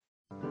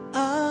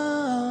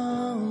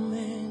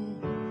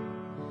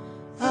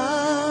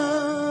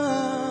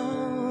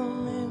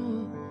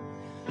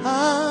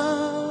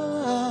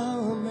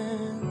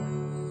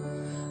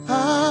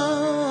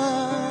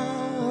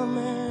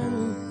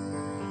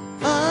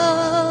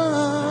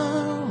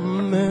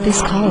This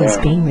call is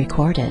being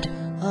recorded.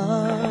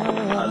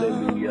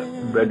 Hallelujah.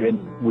 Brethren,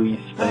 we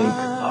thank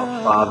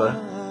our Father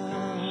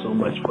so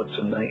much for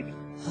tonight,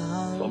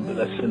 for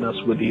blessing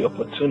us with the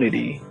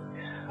opportunity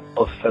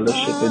of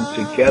fellowshipping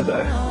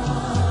together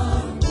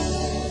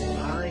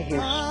by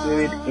His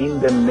Spirit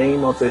in the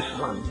name of His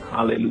Son.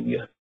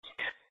 Hallelujah.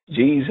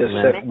 Jesus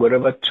said,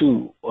 wherever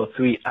two or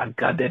three are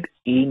gathered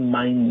in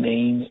my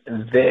name,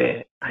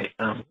 there I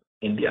am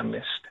in their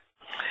midst.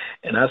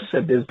 And I've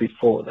said this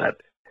before,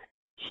 that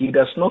He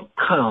does not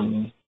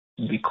come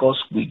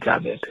because we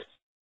gathered.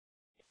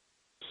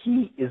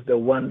 He is the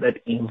one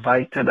that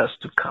invited us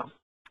to come.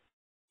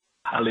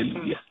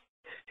 Hallelujah.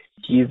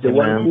 He is the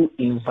one who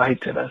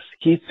invited us.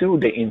 He threw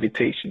the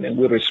invitation and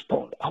we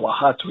respond. Our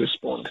hearts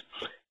respond.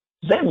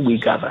 Then we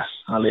gather.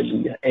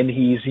 Hallelujah. And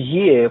He is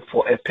here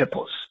for a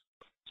purpose.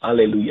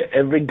 Hallelujah.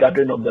 Every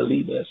gathering of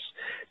believers,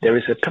 there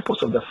is a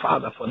purpose of the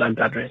Father for that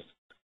gathering.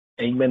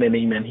 Amen and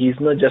amen. He's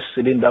not just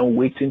sitting down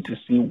waiting to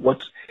see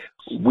what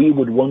we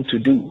would want to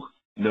do.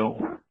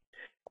 No.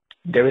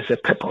 There is a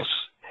purpose.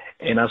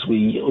 And as we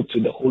yield to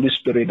the Holy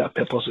Spirit, that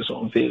purpose is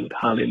unveiled.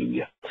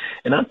 Hallelujah.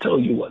 And I'll tell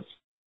you what.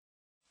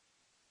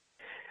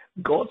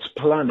 God's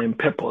plan and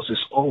purpose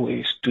is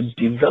always to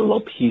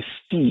develop His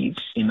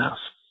seeds in us.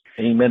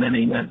 Amen and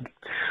amen.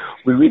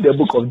 We read the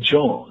book of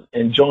John,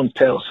 and John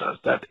tells us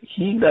that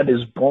he that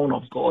is born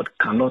of God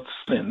cannot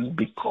sin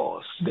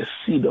because the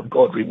seed of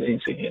God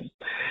remains in him.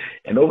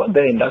 And over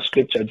there in that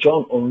scripture,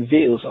 John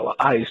unveils our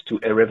eyes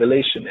to a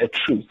revelation, a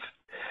truth,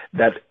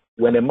 that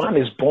when a man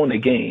is born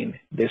again,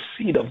 the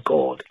seed of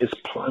God is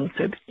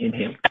planted in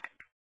him.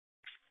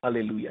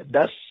 Hallelujah.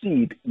 That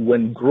seed,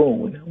 when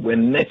grown,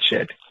 when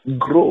nurtured,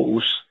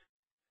 grows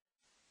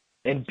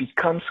and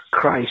becomes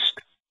Christ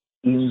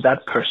in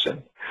that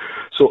person.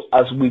 So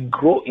as we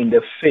grow in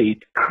the faith,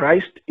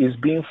 Christ is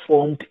being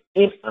formed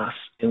in us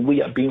and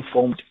we are being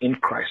formed in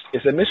Christ.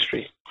 It's a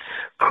mystery.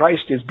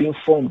 Christ is being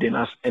formed in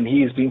us and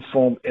He is being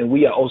formed and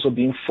we are also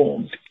being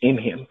formed in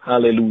Him.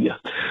 Hallelujah.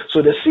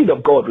 So the seed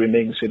of God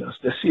remains in us.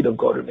 The seed of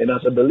God remains. And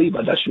as a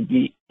believer, that should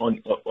be on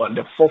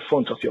the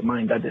forefront of your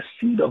mind, that the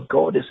seed of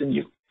God is in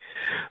you.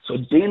 So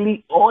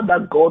daily, all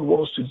that God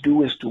wants to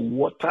do is to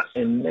water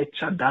and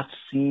nurture that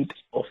seed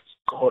of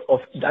God, of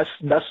that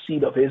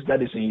seed of His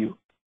that is in you,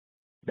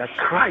 that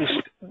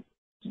Christ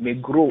may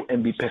grow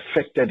and be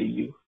perfected in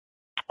you.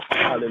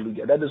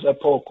 Hallelujah. That is why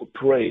Paul could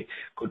pray,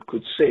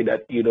 could say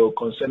that,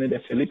 concerning the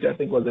Philippians, I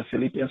think it was the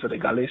Philippians or the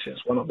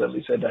Galatians, one of them,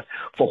 he said that,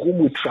 for whom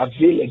we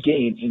travail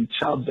again in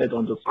childbirth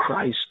unto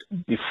Christ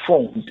be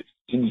formed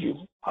in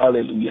you.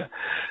 Hallelujah.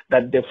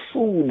 That the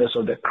fullness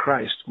of the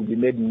Christ will be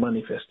made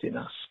manifest in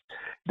us,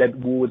 that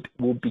we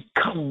will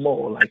become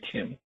more like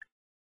Him.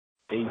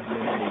 Amen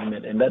and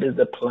amen. And that is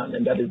the plan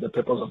and that is the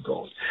purpose of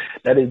God.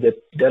 That is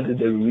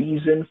the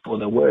reason for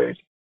the word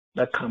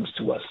that comes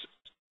to us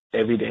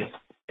every day.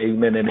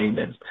 Amen and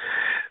amen.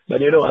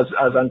 But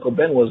as Uncle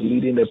Ben was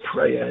leading the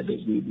prayer,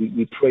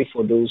 we pray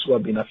for those who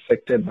have been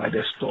affected by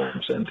the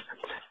storms and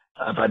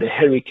by the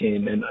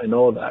hurricane and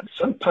all that.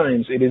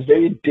 Sometimes it is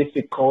very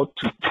difficult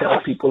to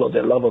tell people of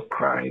the love of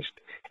Christ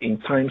in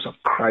times of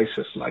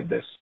crisis like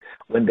this.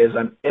 When there's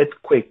an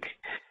earthquake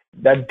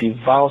that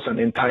devours an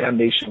entire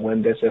nation,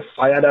 when there's a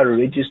fire that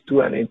rages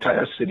through an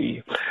entire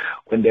city,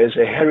 when there's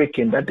a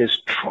hurricane that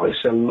destroys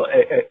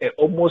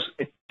almost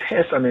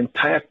tears an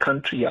entire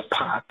country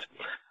apart,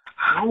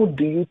 how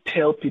do you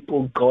tell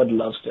people God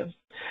loves them?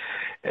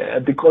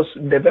 Because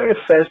the very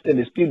first thing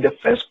is, the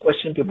first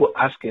question people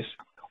ask is,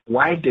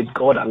 why did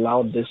God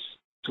allow this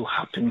to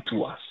happen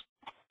to us?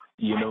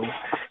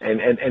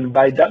 And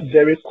by that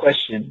very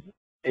question,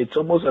 it's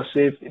almost as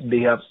if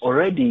they have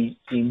already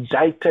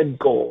indicted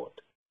God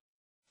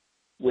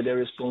with the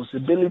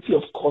responsibility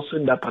of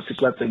causing that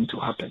particular thing to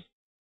happen.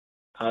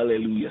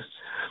 Hallelujah.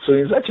 So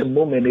in such a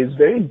moment, it's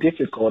very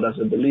difficult as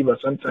a believer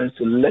sometimes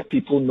to let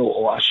people know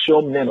or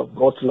assure men of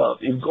God's love.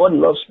 If God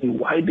loves me,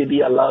 why did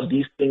He allow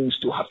these things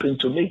to happen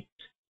to me?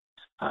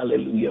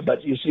 Hallelujah.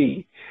 But you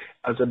see,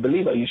 as a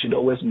believer, you should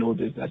always know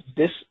this, that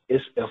this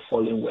is a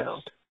fallen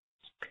world.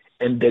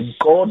 And the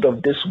God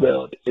of this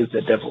world is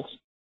the devil.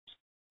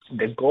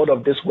 The God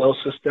of this world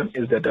system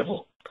is the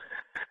devil.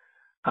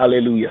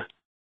 Hallelujah.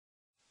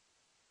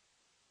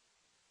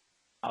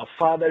 Our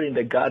Father in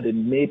the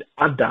garden made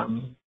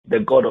Adam the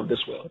God of this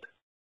world.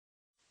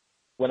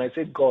 When I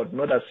say God,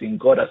 not as in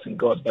God,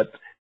 but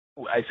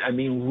I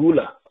mean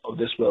ruler of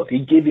this world.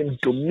 He gave him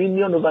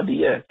dominion over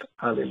the earth.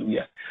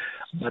 Hallelujah.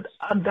 But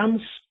Adam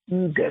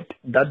ceded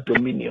that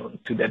dominion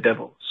to the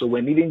devil. So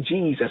when even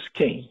Jesus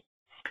came,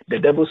 the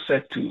devil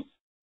said to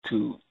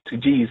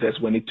Jesus,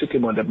 when he took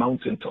him on the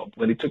mountaintop,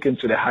 when he took him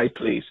to the high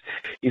place,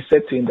 he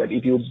said to him that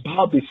if you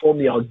bow before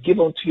me, I'll give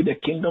unto you the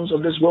kingdoms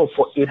of this world,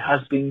 for it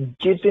has been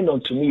given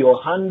unto me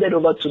or handed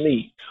over to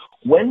me.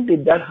 When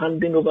did that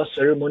handing over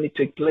ceremony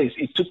take place?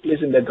 It took place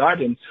in the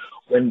garden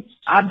when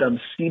Adam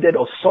ceded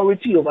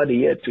authority over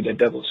the earth to the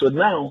devil. So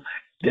now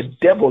the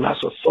devil has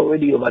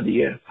authority over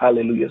the earth.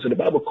 Hallelujah. So the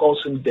Bible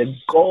calls him the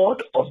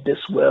God of this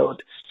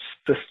world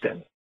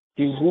system.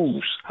 He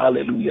rules,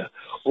 hallelujah,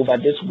 over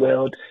this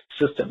world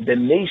system. The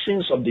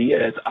nations of the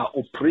earth are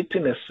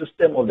operating a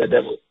system of the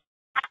devil.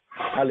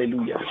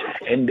 Hallelujah.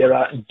 And there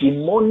are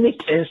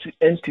demonic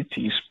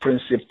entities,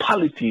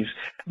 principalities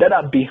that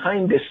are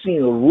behind the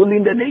scene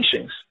ruling the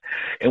nations.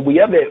 And we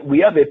have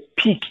a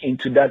peek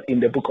into that in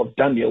the book of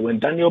Daniel. When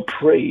Daniel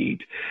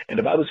prayed, and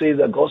the Bible says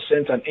that God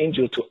sent an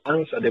angel to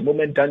answer the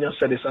moment Daniel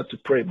set his heart to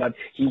pray, but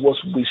he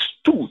was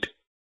withstood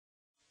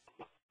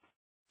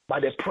by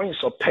the prince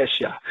of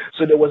Persia.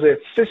 So there was a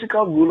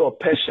physical ruler of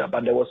Persia,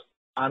 but there was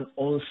an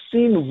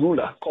unseen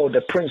ruler called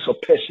the prince of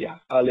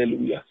Persia.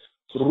 Hallelujah.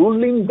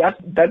 Ruling that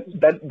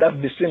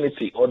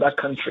vicinity or that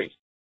country.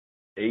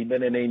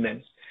 Amen and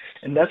amen.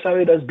 And that's how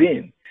it has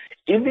been.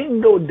 Even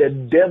though the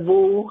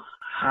devil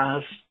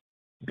has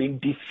been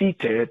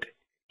defeated,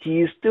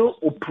 he is still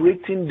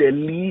operating the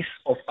lease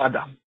of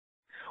Adam.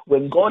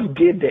 When God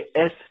gave the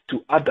earth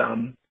to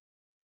Adam,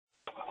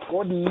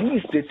 God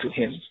leased it to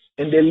him,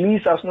 and the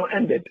lease has not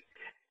ended.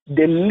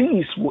 The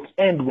lease will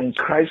end when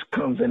Christ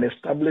comes and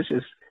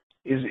establishes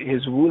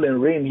his rule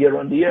and reign here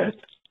on the earth.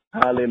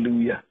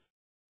 Hallelujah.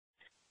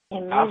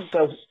 Amen.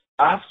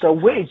 After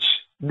which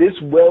this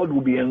world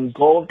will be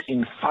engulfed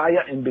in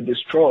fire and be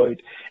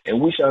destroyed, and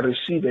we shall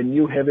receive a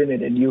new heaven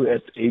and a new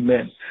earth.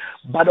 Amen.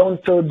 But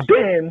until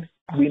then,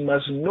 we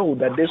must know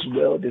that this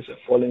world is a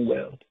fallen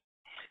world.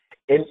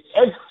 And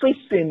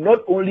everything, not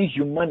only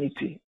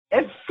humanity,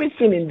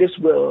 everything in this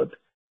world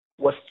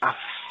was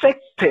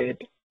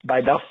affected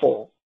by that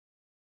fall.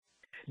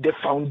 The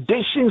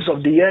foundations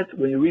of the earth,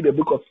 when you read the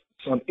book of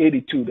Psalm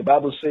 82, the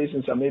Bible says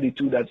in Psalm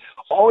 82 that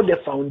all the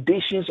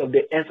foundations of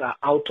the earth are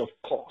out of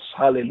course.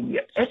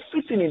 Hallelujah.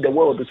 Everything in the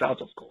world is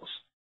out of course.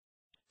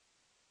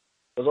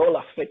 It was all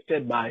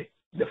affected by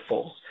the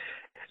fall.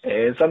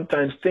 And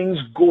sometimes things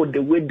go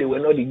the way they were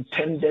not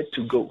intended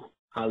to go.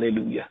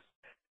 Hallelujah.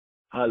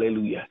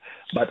 Hallelujah.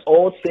 But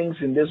all things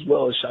in this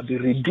world shall be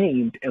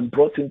redeemed and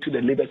brought into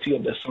the liberty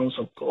of the sons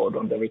of God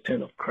on the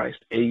return of Christ.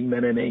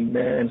 Amen and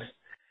amen.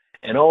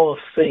 And all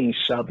things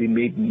shall be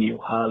made new.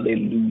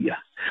 Hallelujah.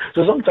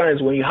 So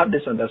sometimes when you have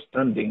this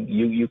understanding,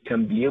 you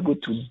can be able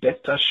to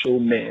better show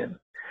men,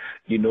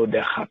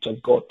 the heart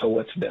of God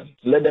towards them.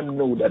 Let them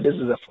know that this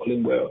is a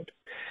fallen world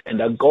and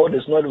that God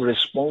is not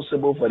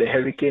responsible for the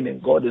hurricane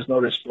and God is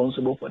not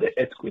responsible for the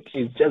earthquake.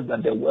 It's just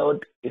that the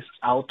world is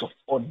out of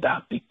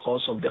order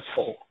because of the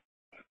fall.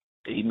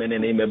 Amen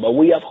and amen. But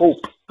we have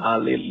hope.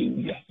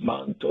 Hallelujah.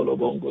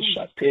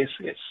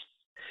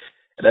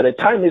 That a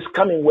time is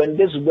coming when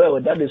this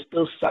world that is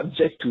still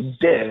subject to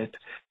death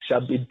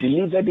shall be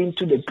delivered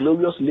into the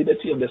glorious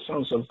liberty of the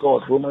sons of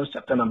God. Romans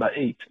chapter number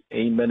 8.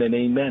 Amen and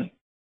amen.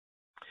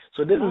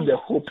 So this is the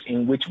hope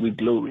in which we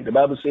glory. The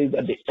Bible says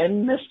that the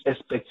endless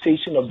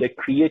expectation of the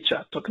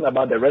creature, talking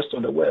about the rest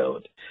of the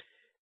world,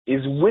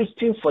 is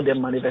waiting for the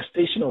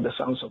manifestation of the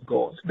sons of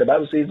God. The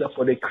Bible says that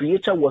for the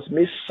creature was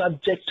made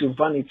subject to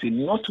vanity,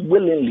 not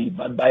willingly,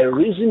 but by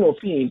reason of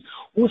him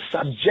who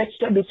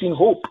subjected it in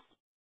hope.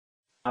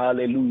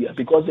 Hallelujah.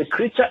 Because the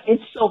creature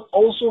itself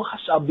also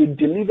shall be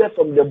delivered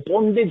from the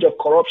bondage of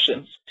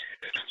corruption.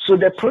 So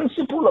the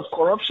principle of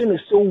corruption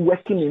is still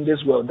working in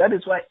this world. That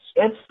is why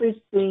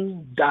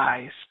everything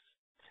dies.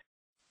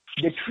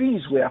 The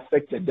trees were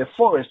affected, the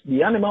forest,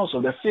 the animals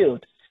of the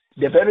field,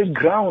 the very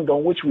ground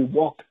on which we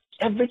walk,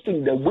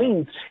 everything, the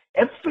winds,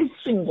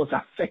 everything was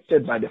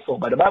affected by the fall.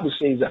 But the Bible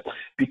says that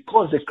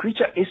because the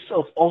creature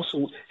itself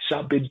also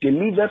shall be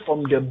delivered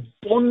from the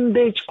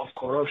bondage of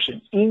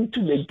corruption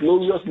into the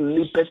glorious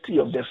liberty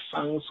of the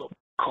sons of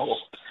God.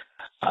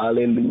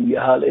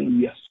 Hallelujah,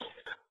 hallelujah.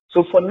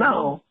 So for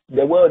now,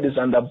 the world is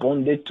under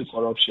bondage to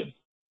corruption.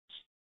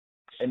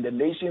 And the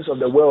nations of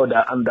the world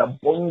are under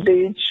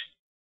bondage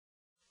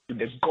to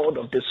the God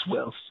of this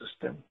world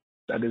system,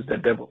 that is the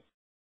devil.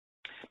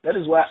 That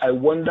is why I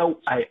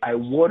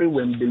worry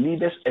when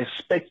believers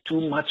expect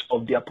too much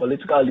of their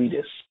political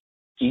leaders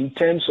in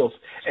terms of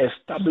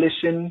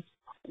establishing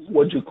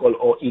what you call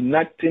or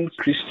enacting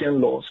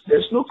Christian laws.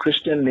 There's no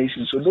Christian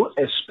nation, so don't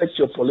expect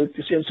your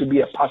politician to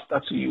be a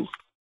pastor to you.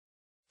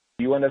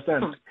 You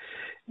understand?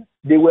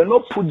 They were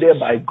not put there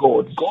by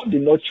God. God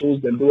did not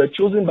choose them. They were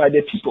chosen by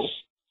the people.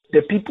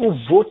 The people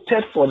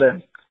voted for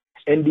them,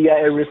 and they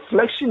are a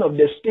reflection of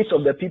the state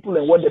of the people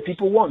and what the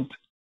people want.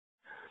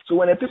 So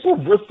when the people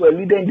vote for a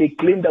leader and they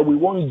claim that we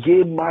want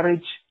gay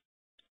marriage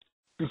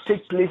to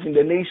take place in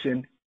the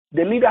nation,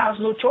 the leader has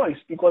no choice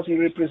because he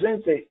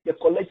represents the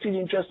collective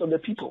interest of the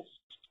people.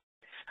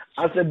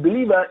 As a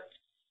believer,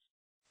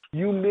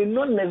 you may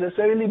not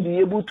necessarily be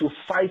able to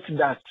fight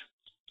that.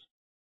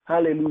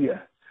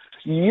 Hallelujah.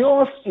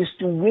 Yours is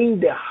to win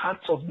the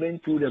hearts of men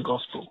through the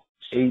gospel.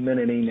 Amen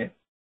and amen.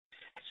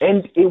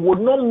 And it would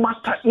not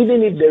matter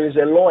even if there is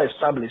a law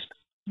established,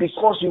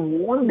 because you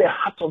won the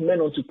heart of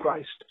men unto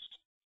Christ.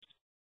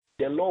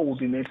 The law will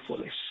be made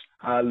foolish.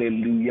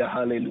 Hallelujah,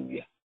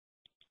 hallelujah.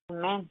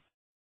 Amen.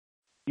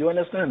 You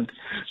understand?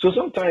 So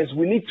sometimes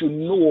we need to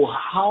know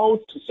how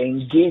to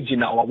engage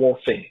in our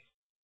warfare.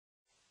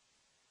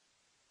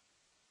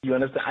 You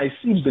understand? I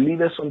see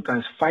believers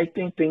sometimes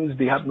fighting things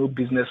they have no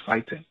business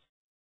fighting.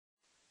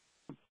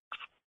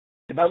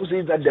 The Bible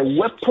says that the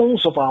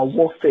weapons of our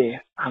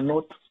warfare are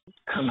not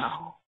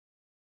carnal.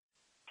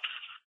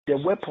 The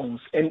weapons,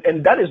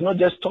 and that is not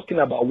just talking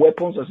about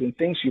weapons as in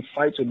things you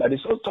fight with, but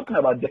it's also talking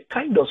about the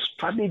kind of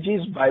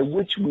strategies by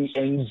which we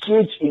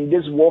engage in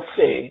this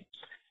warfare.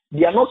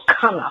 They are not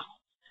carnal.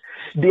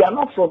 They are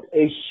not from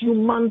a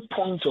human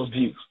point of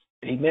view.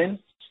 Amen.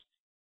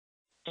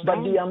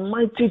 But they are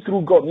mighty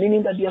through God,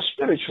 meaning that they are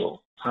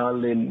spiritual.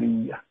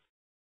 Hallelujah.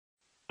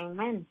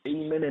 Amen.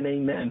 Amen and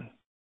amen.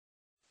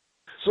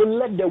 So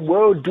let the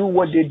world do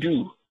what they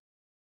do.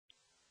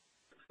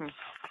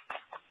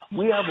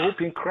 We have hope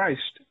in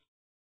Christ.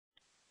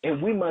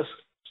 And we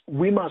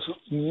must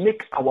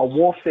make our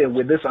warfare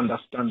with this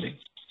understanding.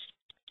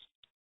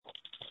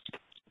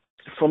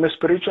 From a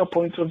spiritual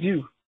point of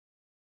view.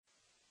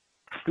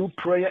 Through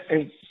prayer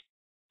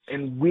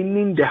and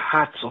winning the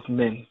hearts of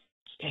men.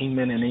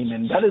 Amen and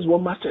amen. That is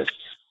what matters.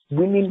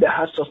 Winning the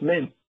hearts of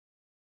men.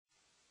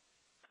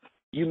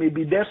 You may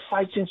be there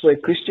fighting for a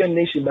Christian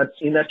nation, but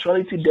in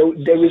actuality,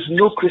 there is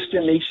no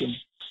Christian nation.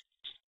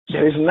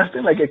 There is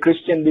nothing like a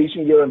Christian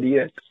nation here on the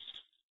earth.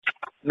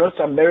 Not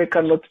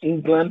America, not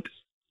England,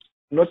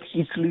 not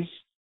Italy,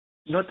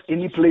 not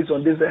any place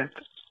on this earth.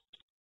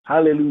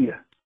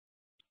 Hallelujah.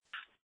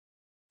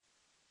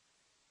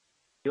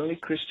 The only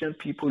Christian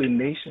people in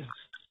nations.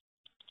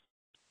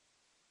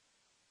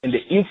 And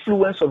the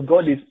influence of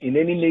God is in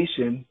any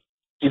nation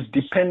is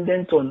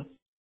dependent on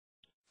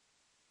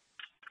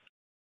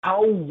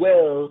how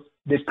well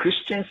the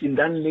Christians in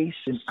that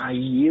nation are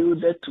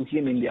yielded to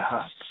Him in their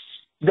hearts.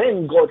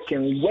 Then God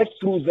can work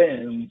through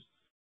them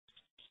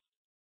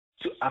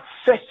to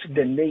affect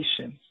the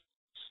nation.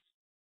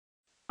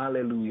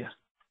 Hallelujah.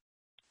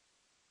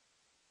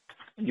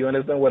 You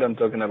understand what I'm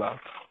talking about?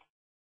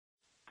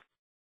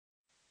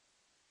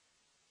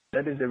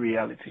 That is the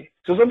reality.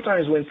 So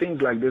sometimes when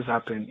things like this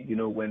happen,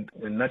 when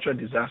natural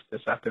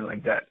disasters happen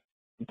like that,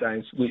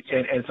 sometimes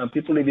and some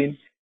people even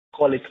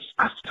call it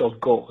act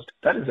of God.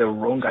 That is a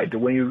wrong idea.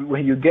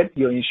 When you get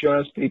your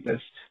insurance papers,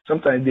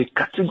 sometimes they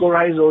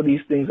categorize all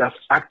these things as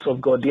acts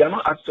of God. They are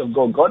not acts of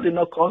God. God did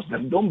not cause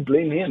them. Don't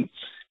blame Him.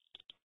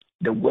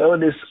 The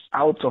world is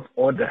out of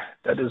order.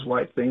 That is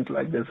why things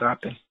like this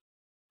happen.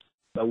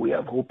 But we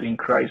have hope in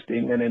Christ.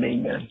 Amen and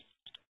amen.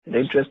 The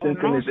interesting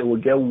thing is it will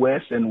get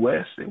worse and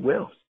worse. It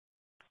will.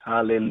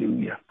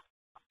 Hallelujah.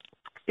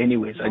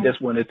 Anyways, I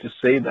just wanted to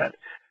say that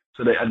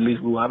so that at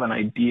least we'll have an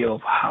idea of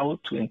how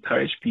to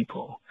encourage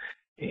people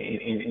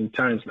in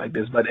times like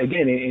this. But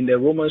again, in the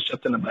Romans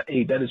chapter number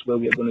 8, that is where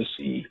we are going to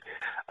see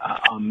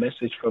our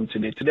message from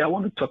today. Today, I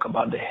want to talk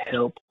about the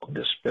help of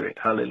the Spirit.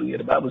 Hallelujah.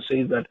 The Bible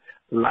says that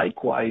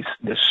likewise,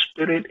 the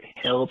Spirit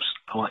helps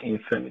our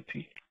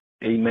infirmity.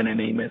 Amen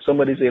and amen.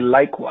 Somebody say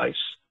likewise.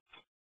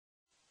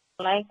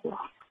 Likewise.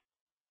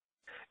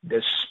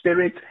 The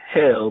Spirit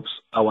helps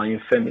our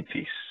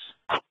infirmities.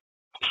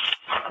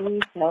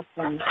 Please help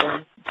them.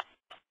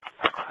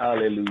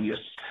 Hallelujah.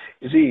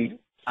 You see,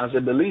 as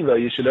a believer,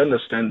 you should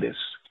understand this,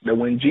 that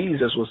when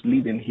Jesus was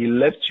leaving, He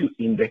left you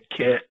in the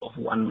care of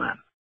one man.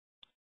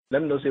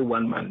 Let me not say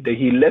one man, that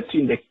He left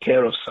you in the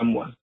care of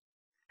someone.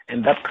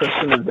 And that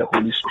person is the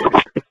Holy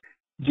Spirit.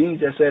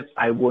 Jesus said,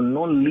 I will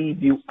not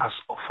leave you as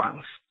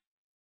orphans,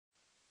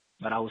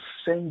 but I will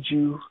send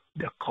you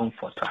the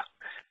Comforter,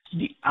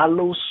 the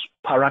Allos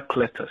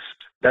Paracletus,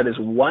 that is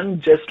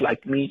one just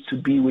like me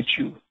to be with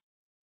you.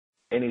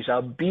 And He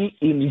shall be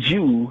in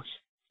you,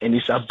 and He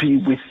shall be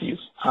with you.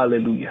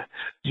 Hallelujah.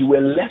 You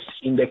were left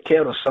in the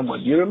care of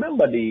someone. You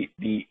remember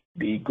the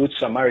Good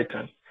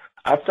Samaritan.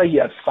 After he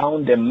had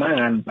found the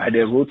man by the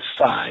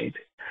roadside,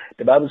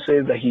 the Bible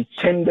says that he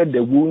tended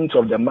the wounds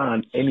of the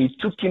man, and he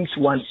took him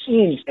to an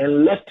inn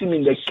and left him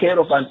in the care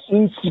of an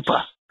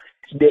innkeeper.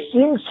 The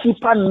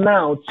innkeeper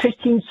now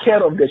taking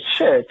care of the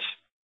church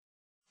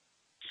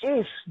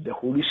is the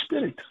Holy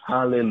Spirit.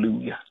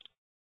 Hallelujah.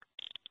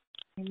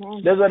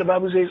 Amen. That's what the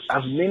Bible says.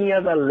 As many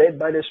as are led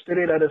by the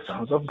Spirit are the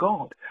sons of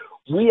God.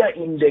 We are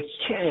in the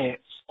care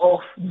of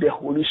the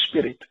Holy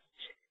Spirit.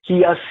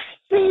 He has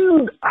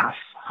filled us,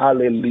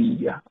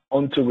 hallelujah,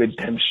 unto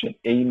redemption.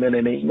 Amen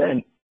and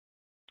amen.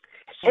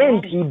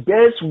 And He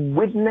bears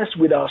witness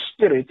with our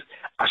spirit,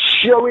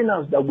 assuring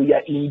us that we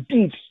are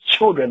indeed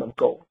children of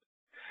God.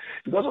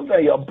 Because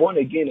sometimes you are born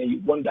again and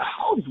you wonder,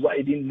 how do I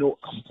even know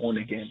I'm born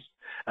again?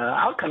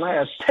 How can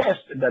I attest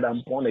that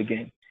I'm born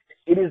again?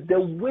 It is the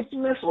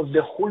witness of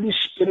the Holy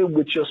Spirit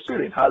with your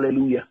spirit,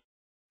 hallelujah,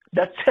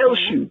 that tells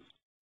you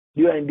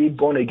you are indeed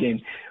born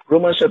again.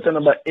 Romans chapter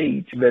number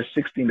 8, verse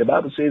 16, the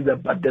Bible says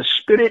that, but the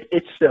Spirit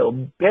itself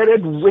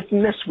beareth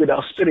witness with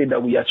our spirit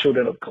that we are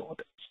children of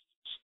God.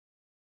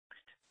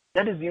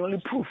 That is the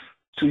only proof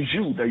to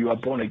you that you are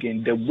born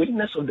again, the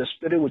witness of the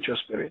Spirit with your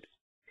spirit.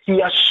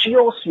 He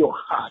assures your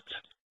heart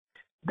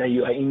that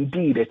you are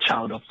indeed a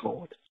child of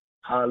God.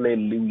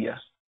 Hallelujah.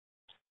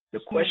 The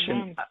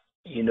question,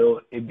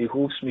 it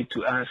behooves me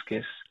to ask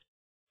is,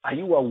 are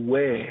you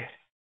aware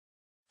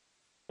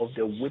of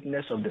the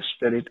witness of the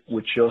Spirit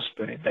with your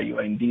spirit that you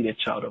are indeed a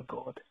child of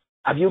God?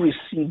 Have you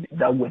received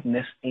that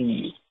witness in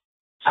you?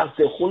 as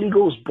the Holy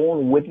Ghost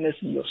born witness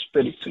in your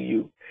spirit to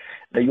you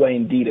that you are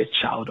indeed a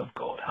child of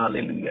God.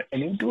 Hallelujah.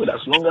 And you do it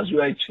as long as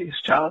you are his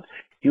child,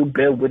 you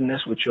bear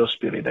witness with your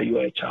spirit that you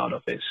are a child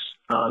of his.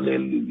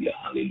 Hallelujah.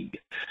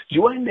 Hallelujah.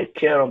 You are in the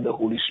care of the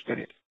Holy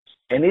Spirit,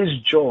 and his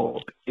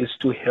job is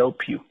to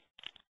help you.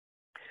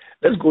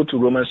 Let's go to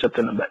Romans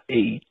chapter number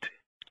 8.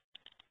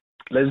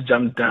 Let's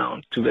jump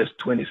down to verse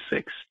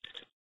 26.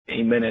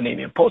 Amen and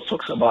amen. Paul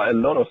talks about a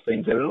lot of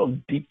things, a lot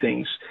of deep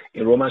things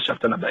in Romans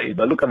chapter number 8.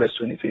 But look at verse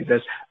 26. It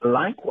says,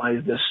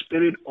 likewise, the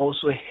Spirit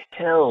also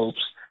helps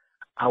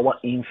our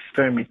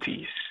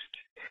infirmities.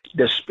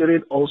 The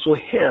Spirit also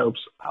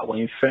helps our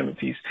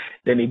infirmities.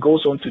 Then he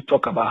goes on to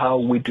talk about how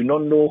we do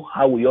not know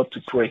how we ought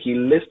to pray. He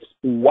lists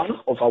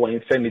one of our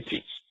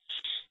infirmities.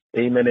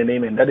 Amen and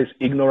amen. That is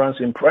ignorance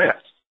in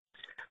prayer.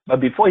 But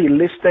before he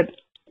listed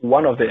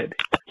one of it,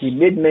 he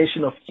made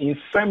mention of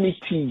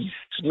infirmities,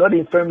 not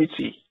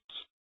infirmity.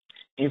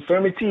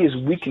 Infirmity is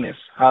weakness.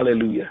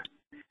 Hallelujah.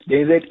 Then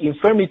he said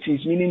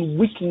infirmities, meaning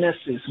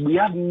weaknesses. We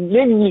have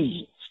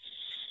many.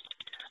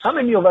 How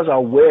many of us are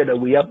aware that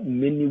we have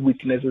many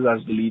weaknesses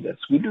as believers?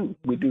 We do.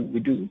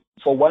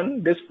 For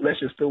one, this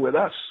flesh is still with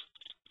us.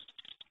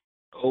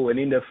 Oh, and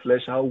in the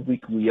flesh, how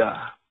weak we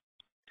are.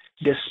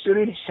 The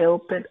Spirit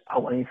helped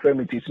our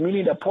infirmities,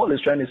 meaning that Paul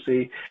is trying to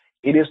say,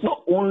 it is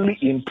not only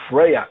in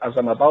prayer, as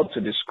I'm about to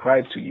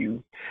describe to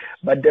you,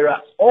 but there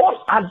are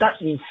all other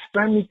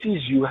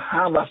infirmities you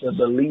have as a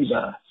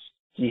believer.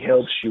 He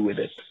helps you with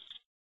it.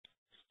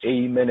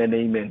 Amen and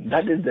amen.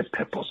 That is the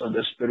purpose of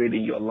the Spirit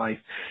in your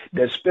life.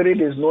 The Spirit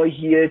is not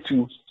here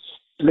to,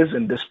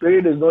 listen, the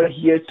Spirit is not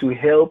here to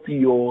help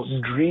your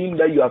dream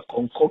that you have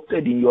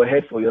concocted in your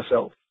head for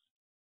yourself,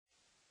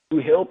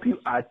 to help you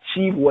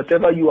achieve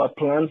whatever you have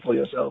planned for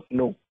yourself.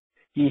 No.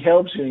 He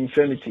helps your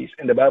infirmities,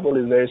 and the Bible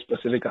is very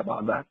specific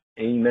about that.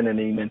 Amen and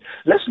amen.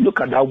 Let's look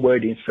at that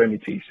word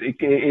infirmities.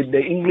 The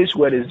English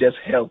word is just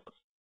help,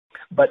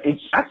 but it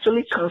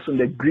actually comes from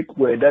the Greek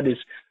word that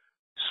is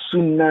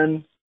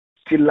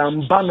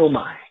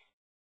sunantilambanomai.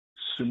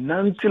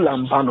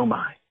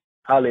 Sunantilambanomai.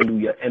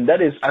 Hallelujah. And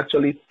that is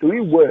actually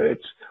three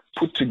words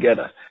put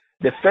together.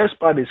 The first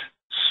part is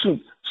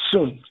sun,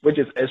 which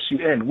is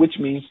sun, which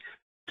means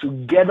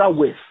together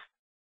with.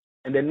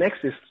 And the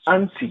next is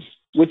anti,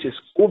 which is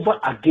over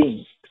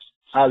against.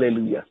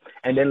 Hallelujah.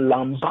 And then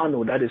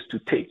lambano, that is to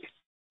take.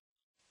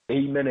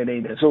 Amen and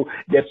amen. So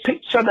the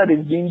picture that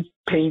is being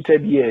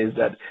painted here is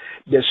that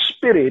the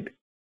Spirit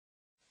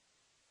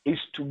is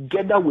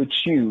together with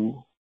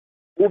you,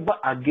 over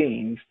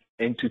against,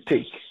 and to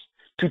take.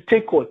 To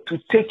take what? To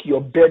take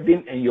your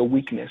burden and your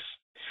weakness.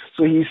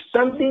 So he's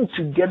standing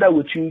together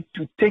with you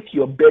to take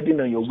your burden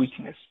and your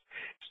weakness.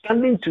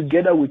 Standing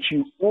together with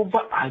you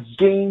over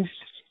against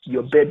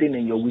your burden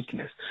and your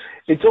weakness.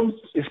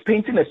 It's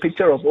painting a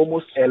picture of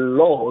almost a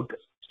log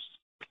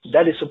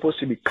that is supposed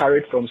to be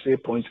carried from, say,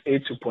 point A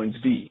to point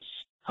B.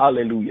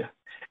 Hallelujah.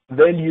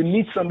 Then you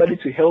need somebody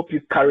to help you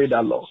carry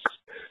that log.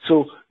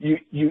 So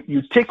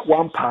you take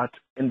one part,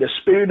 and the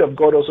Spirit of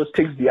God also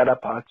takes the other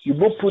part. You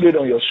both put it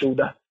on your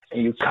shoulder,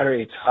 and you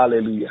carry it.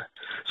 Hallelujah.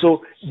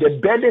 So the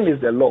burden is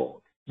the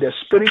Lord. The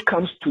Spirit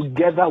comes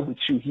together with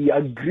you. He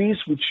agrees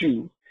with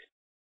you,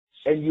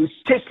 and you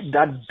take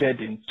that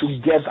burden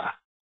together.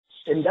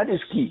 And that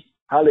is key.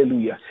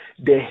 Hallelujah.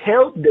 The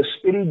help the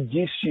Spirit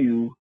gives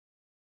you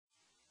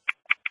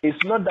is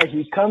not that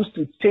he comes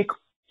to take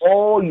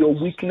all your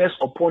weakness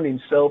upon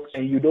himself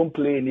and you don't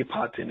play any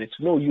part in it.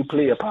 No, you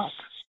play a part.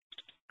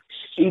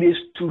 It is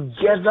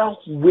together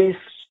with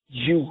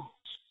you.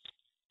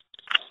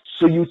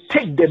 So you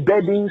take the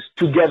burdens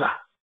together.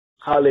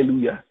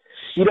 Hallelujah.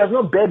 He does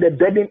not bear the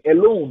burden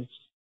alone.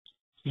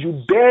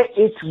 You bear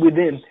it with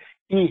him.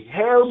 He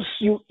helps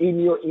you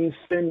in your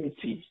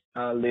infirmity.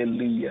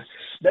 Hallelujah.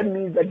 That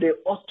means that there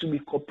ought to be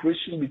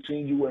cooperation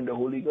between you and the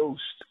Holy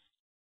Ghost.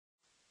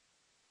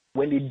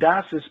 When he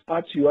does his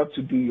part, you have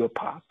to do your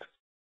part.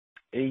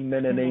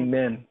 Amen and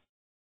amen.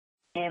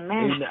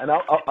 Amen.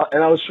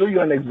 And I'll show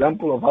you an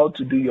example of how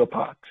to do your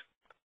part.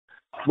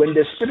 When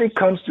the Spirit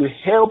comes to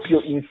help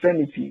your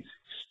infirmities,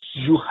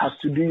 you have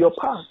to do your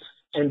part.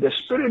 And the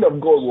Spirit of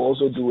God will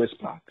also do his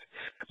part.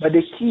 But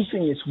the key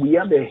thing is we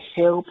have the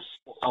help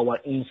for our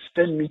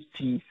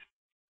infirmities,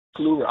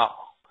 plural.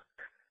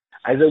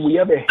 I said we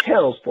have a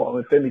help for our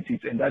infirmities,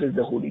 and that is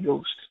the Holy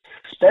Ghost.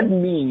 That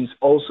means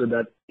also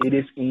that it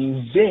is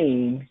in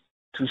vain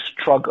to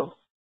struggle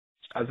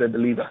as a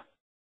believer.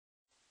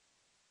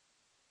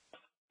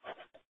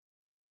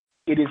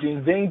 It is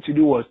in vain to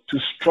do what? To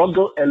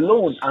struggle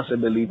alone as a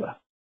believer.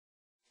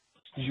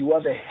 You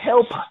are the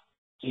helper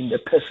in the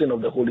person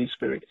of the Holy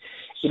Spirit.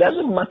 It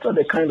doesn't matter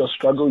the kind of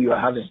struggle you are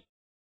having.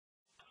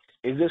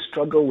 Is it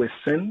struggle with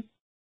sin?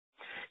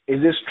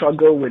 Is it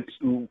struggle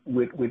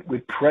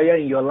with prayer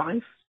in your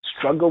life?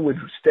 Struggle with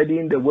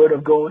studying the Word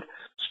of God?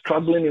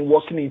 Struggling in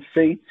walking in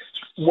faith?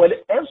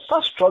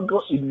 Whatever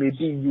struggle it may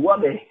be, you are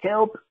the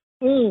help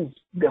in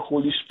the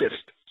Holy Spirit.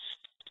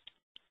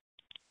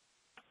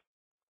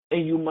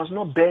 And you must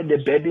not bear the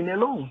burden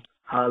alone.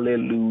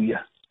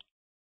 Hallelujah.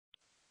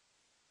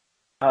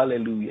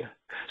 Hallelujah.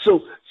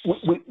 So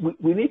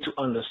we need to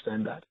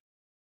understand that.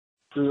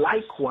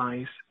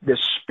 Likewise, the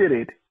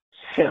Spirit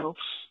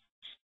helps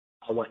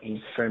our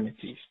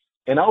infirmities.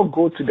 And I'll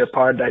go to the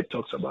part that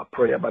talks about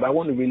prayer, but I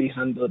want to really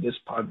handle this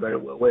part very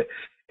well, where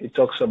it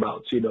talks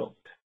about,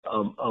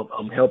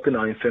 helping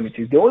our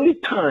infirmities. The only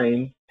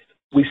time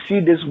we see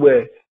this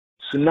word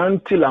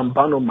sunanti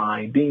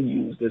lambanomai being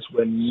used is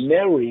when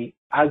Mary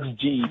asked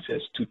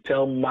Jesus to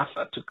tell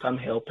Martha to come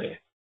help her.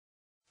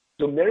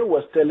 So Mary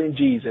was telling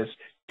Jesus,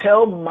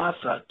 tell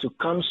Martha to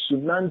come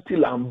sunanti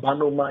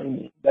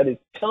lambanomai. That is,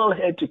 tell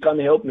her to come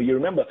help me. You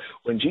remember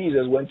when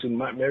Jesus went to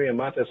Mary and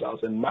Martha's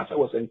house, and Martha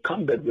was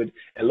encumbered with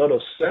a lot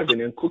of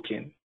serving and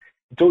cooking.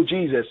 He told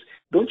Jesus,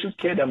 don't you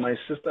care that my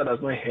sister does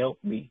not help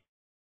me?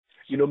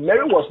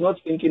 Mary was not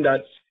thinking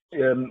that,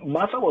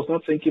 Martha was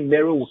not thinking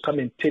Mary will come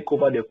and take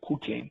over the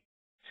cooking,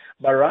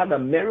 but rather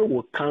Mary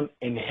will come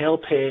and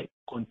help her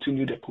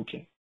continue the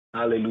cooking.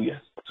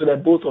 Hallelujah. So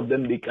that both of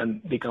them, they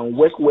can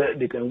work well,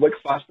 they can work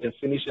fast and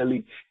finish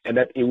early, and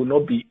that it will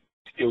not be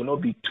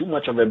too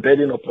much of a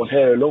burden upon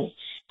her alone.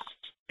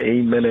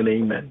 Amen and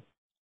amen.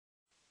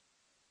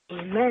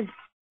 Amen.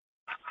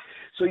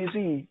 So you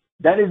see,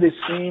 that is the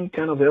same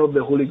kind of help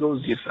the Holy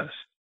Ghost gives us.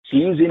 He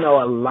is in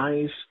our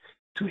lives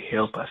to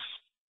help us.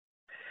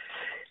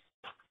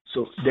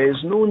 So there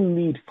is no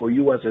need for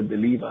you as a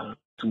believer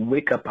to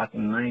wake up at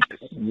night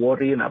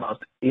worrying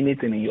about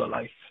anything in your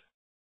life.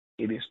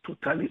 It is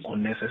totally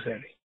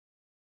unnecessary.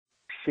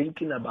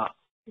 Thinking about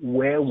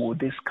where will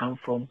this come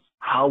from?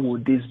 How will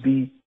this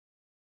be?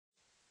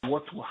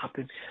 What will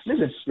happen?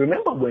 Listen,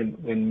 remember when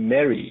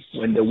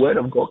the word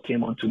of God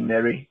came unto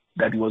Mary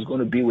that he was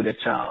going to be with a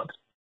child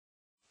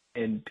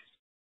and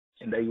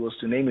that he was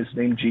to name his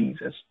name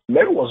Jesus.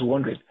 Mary was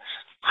wondering,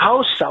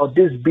 how shall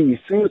this be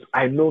since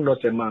I know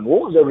not a man?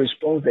 What was the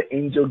response the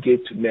angel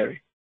gave to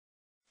Mary?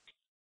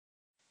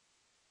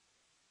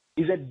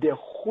 He said, the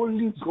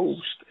Holy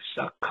Ghost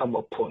shall come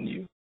upon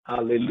you.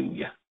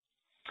 Hallelujah.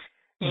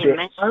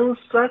 Amen. The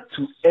answer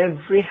to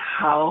every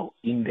how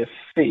in the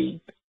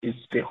faith is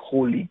the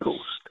Holy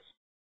Ghost.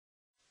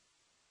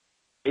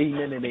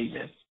 Amen and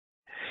amen.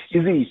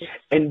 You see,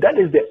 and that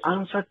is the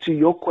answer to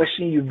your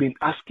question you've been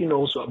asking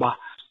also about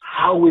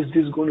how is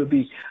this going to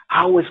be?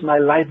 How is my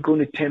life going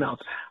to turn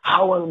out?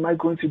 How am I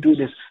going to do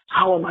this?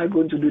 How am I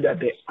going to do that?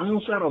 The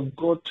answer of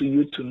God to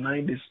you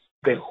tonight is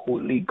the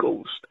Holy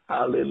Ghost.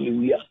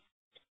 Hallelujah.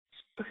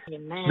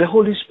 Amen. The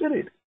Holy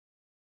Spirit.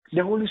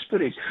 The Holy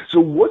Spirit. So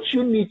what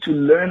you need to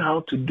learn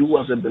how to do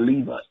as a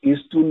believer is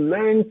to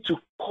learn to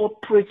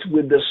cooperate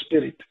with the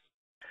Spirit.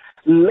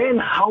 Learn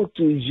how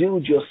to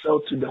yield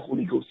yourself to the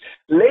Holy Ghost.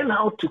 Learn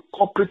how to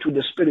cooperate with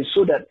the Spirit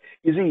so that,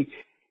 you see,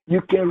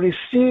 you can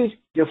receive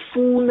the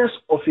fullness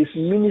of his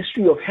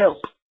ministry of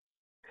help,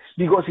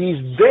 because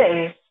he's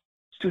there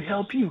to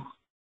help you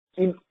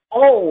in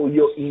all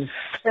your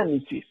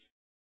infirmities.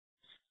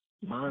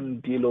 He's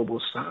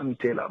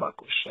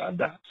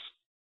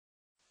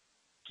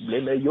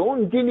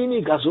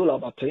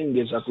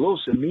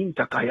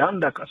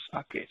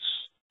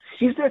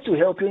there to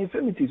help your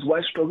infirmities.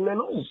 Why struggle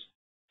alone?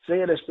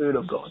 Say the Spirit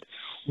of God.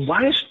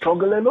 Why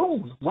struggle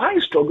alone? Why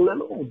struggle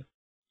alone?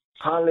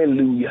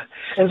 Hallelujah.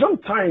 And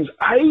sometimes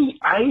I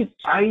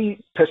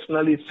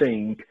personally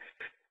think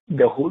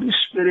the Holy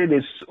Spirit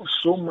is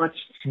so much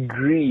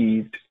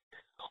grieved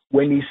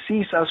when he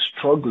sees us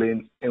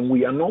struggling and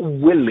we are not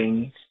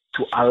willing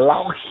to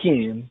allow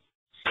him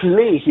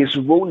play his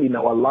role in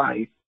our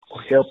life of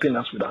helping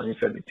us with our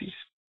infirmities.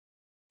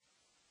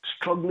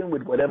 Struggling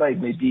with whatever it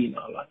may be in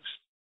our lives.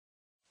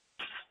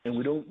 And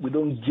we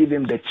don't give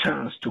him the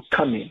chance to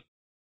come in.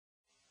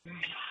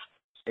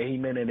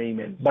 Amen and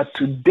amen. But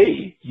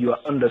today you are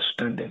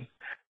understanding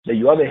that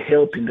you have a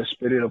help in the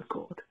Spirit of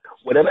God.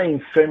 Whatever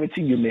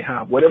infirmity you may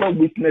have, whatever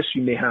weakness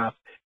you may have,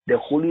 the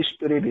Holy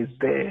Spirit is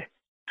there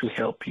to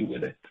help you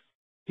with it.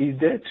 He's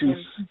there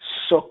to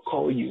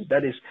succor you.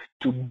 That is,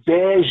 to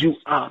bear you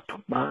up,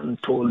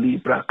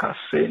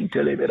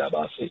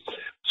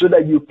 so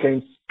that you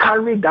can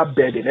carry that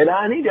burden. And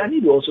I need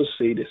to also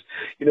say this.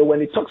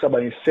 When it talks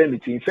about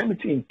infirmity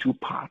in two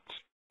parts.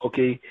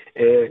 Okay,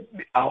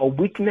 our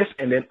weakness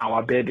and then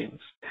our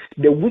burdens.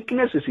 The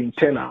weakness is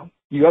internal.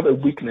 You have a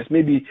weakness.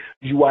 Maybe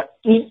you are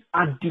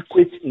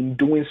inadequate in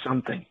doing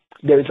something.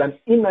 There is an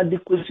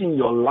inadequacy in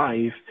your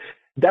life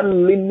that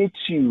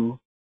limits you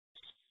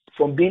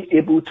from being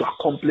able to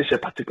accomplish a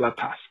particular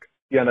task.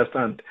 You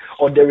understand?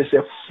 Or there is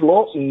a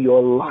flaw in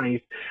your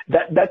life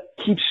that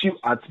keeps you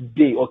at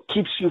bay or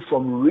keeps you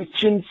from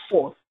reaching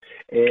forth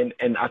and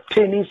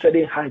attaining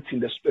certain heights in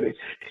the Spirit.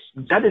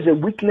 That is a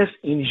weakness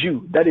in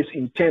you. That is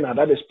internal.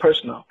 That is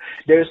personal.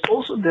 There is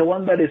also the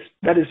one that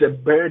is a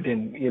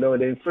burden.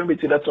 The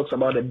infirmity that talks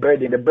about a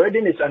burden. The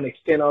burden is an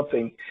external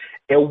thing,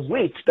 a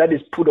weight that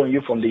is put on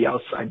you from the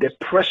outside. The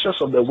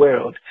pressures of the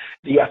world,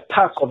 the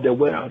attack of the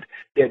world,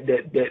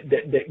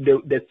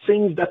 the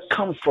things that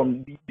come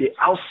from the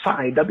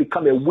outside that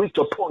become a weight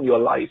upon your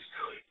life.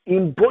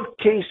 In both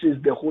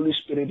cases, the Holy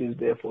Spirit is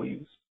there for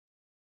you.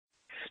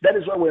 That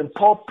is why when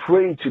Paul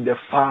prayed to the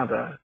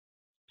Father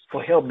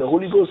for help. The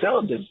Holy Ghost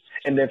helped him.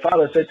 And the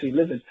Father said to him,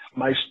 listen,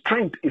 my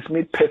strength is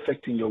made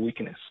perfect in your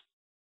weakness.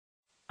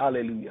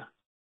 Hallelujah.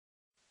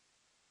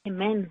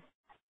 Amen.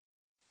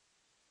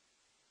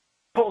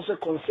 Paul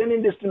said,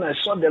 concerning this thing, I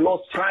saw the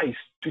Lord tries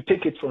to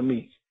take it from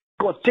me.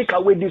 God, take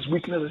away this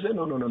weakness. I said,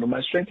 no.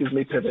 My strength is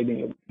made perfect in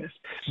your weakness.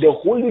 The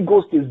Holy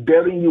Ghost is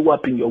bearing you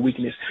up in your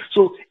weakness.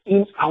 So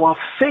in our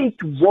faith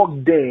walk,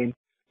 then,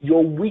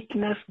 your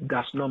weakness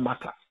does not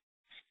matter.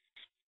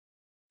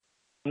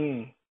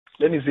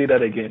 Let me say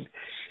that again.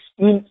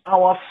 In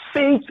our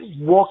faith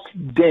walk,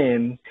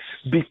 then,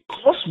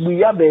 because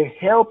we have a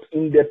help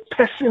in the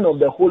person of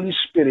the Holy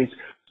Spirit,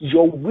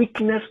 your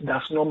weakness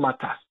does not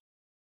matter.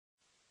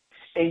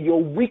 And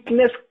your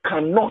weakness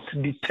cannot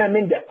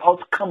determine the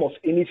outcome of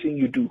anything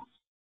you do.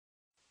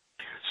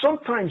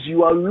 Sometimes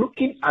you are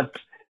looking at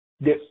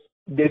the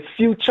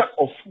future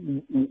of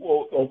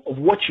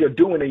what you're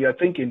doing, and you're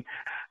thinking,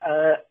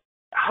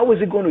 how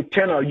is it going to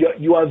turn out?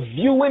 You are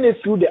viewing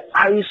it through the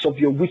eyes of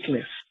your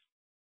weakness.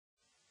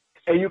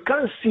 And you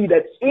can't see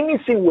that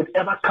anything would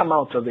ever come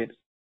out of it.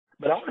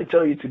 But I want to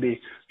tell you today,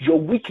 your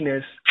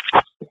weakness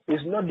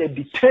is not the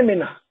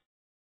determiner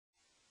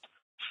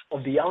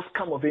of the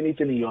outcome of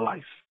anything in your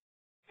life.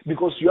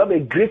 Because you have a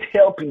great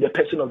help in the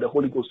person of the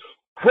Holy Ghost.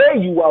 Where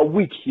you are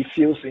weak, he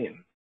fills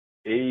in.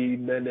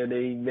 Amen and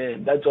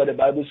amen. That's what the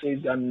Bible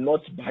says, and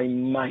not by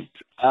might.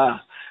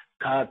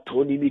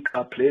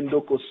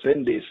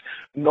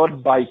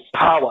 Not by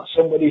power.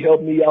 Somebody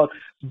help me out.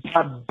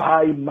 But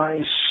by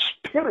my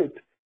spirit.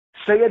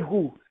 Say it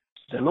who?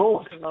 The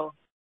Lord.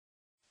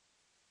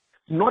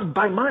 Not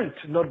by might,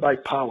 not by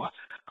power,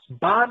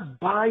 but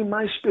by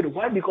my spirit.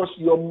 Why? Because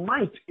your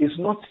might is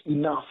not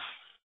enough.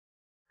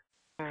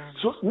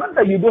 So not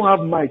that you don't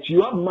have might,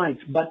 you have might,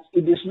 but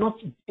it is not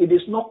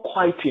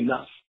quite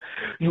enough.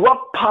 You have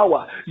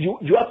power,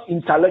 you have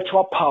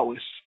intellectual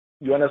powers.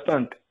 You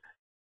understand?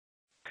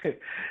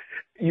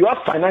 You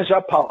have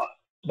financial power,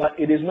 but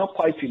it is not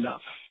quite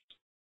enough.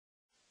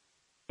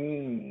 It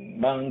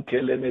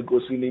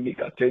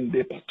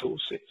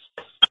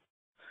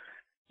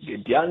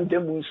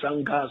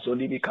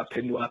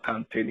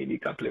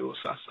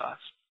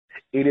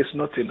is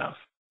not enough.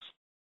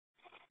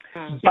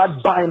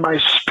 But by my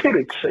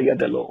spirit, saith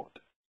the Lord.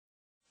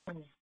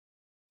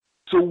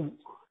 So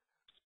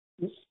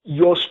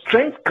your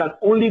strength can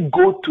only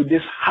go to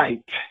this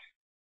height.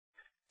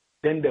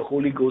 Then the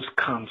Holy Ghost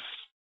comes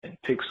and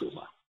takes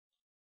over.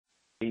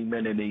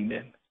 Amen and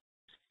amen.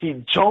 He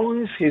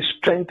joins his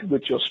strength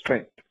with your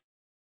strength.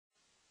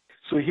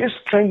 So his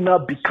strength now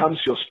becomes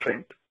your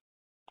strength.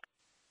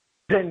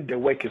 Then the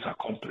work is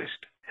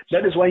accomplished.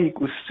 That is why he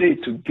could say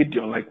to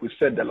Gideon, like we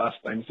said the last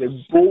time, he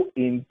said, go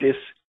in this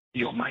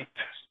your might.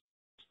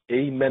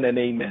 Amen and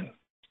amen.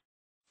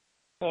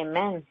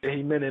 Amen.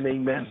 Amen and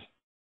amen.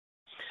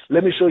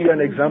 Let me show you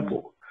an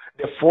example.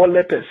 The 4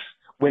 lepers,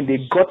 when they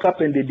got up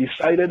and they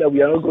decided that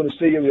we are not going to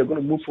stay here, we are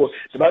going to move forward.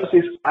 The Bible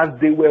says, as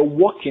they were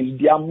walking,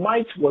 their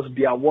might was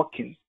their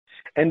walking.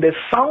 And the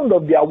sound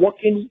of their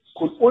walking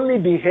could only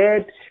be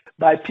heard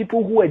by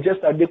people who were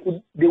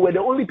they were the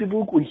only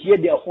people who could hear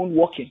their own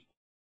walking.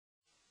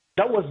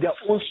 That was their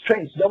own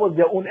strength. That was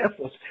their own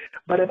efforts.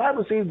 But the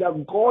Bible says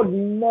that God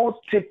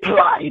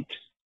multiplied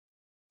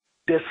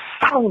the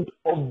sound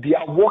of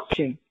their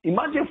walking.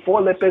 Imagine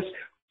 4 lepers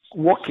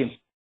walking.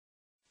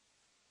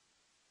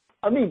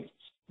 I mean,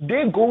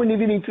 they're going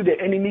even into the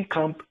enemy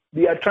camp.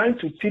 They are trying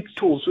to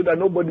tiptoe so that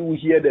nobody will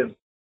hear them,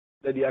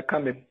 that they are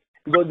coming.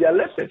 Because they are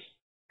lepers.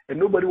 And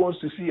nobody wants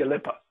to see a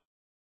leper.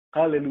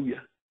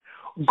 Hallelujah.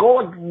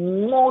 God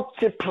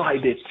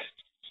multiplied it.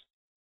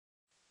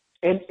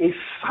 And it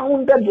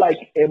sounded like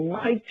a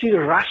mighty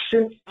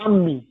Russian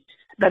army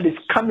that is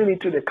coming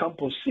into the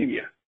camp of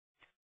Syria.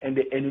 And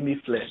the enemy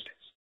fled.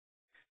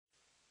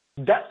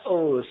 That,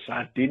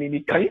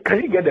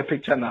 can you get the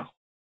picture now?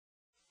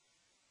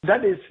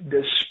 That is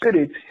the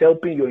Spirit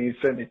helping your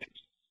infirmity.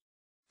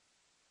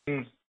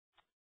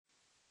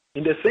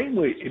 In the same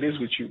way, it is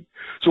with you.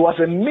 So as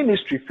a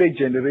ministry, faith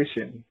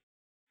generation,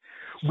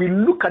 we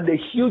look at the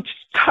huge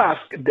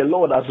task the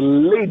Lord has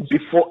laid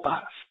before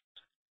us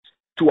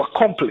to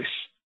accomplish.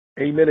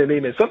 Amen and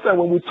amen. Sometimes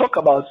when we talk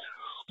about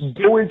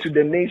going to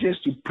the nations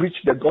to preach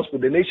the gospel,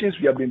 the nations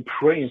we have been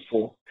praying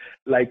for,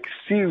 like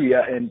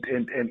Syria and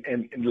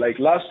like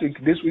last week,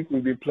 this week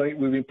we've been praying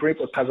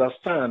for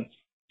Kazakhstan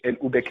and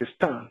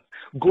Uzbekistan,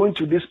 going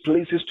to these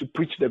places to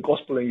preach the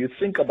gospel. And you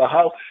think about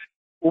how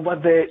over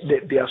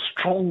there are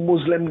strong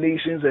Muslim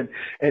nations, and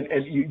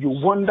you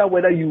wonder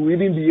whether you will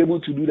even be able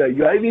to do that.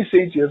 You are even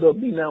saying to yourself,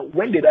 now,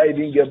 when did I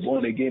even get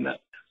born again?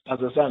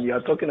 Pastor Sam, you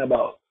are talking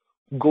about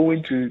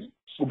going to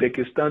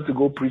Uzbekistan to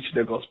go preach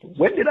the gospel.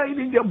 When did I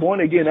even get born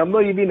again? I'm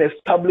not even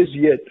established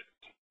yet.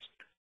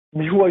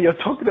 You're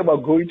talking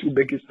about going to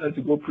Uzbekistan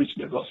to go preach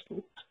the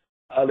gospel.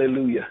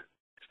 Hallelujah.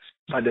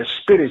 But the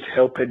Spirit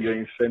helped your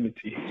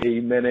infirmity.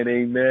 Amen and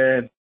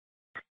amen.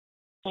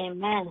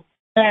 Amen.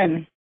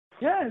 Amen.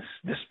 Yes,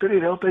 the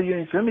Spirit helped your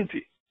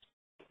infirmity.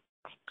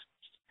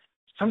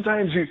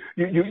 Sometimes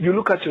you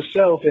look at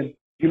yourself and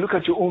you look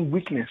at your own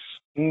weakness.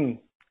 The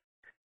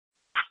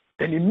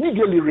And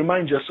immediately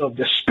remind yourself,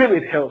 the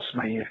Spirit helps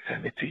my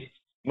infirmity.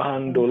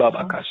 Mandola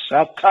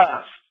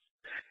bakashata.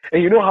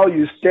 And you know how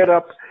you stir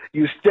up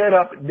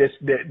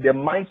the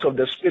might of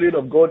the Spirit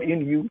of God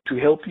in you to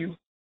help you?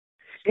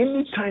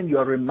 Anytime you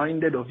are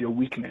reminded of your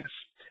weakness,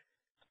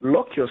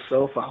 lock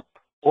yourself up,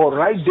 or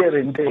right there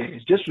and there,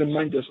 just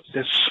remind yourself,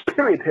 the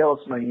Spirit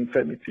helps my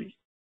infirmity.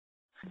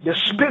 The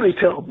Spirit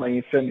helps my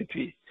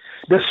infirmity.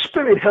 The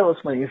Spirit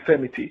helps my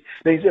infirmity.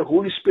 Then he said,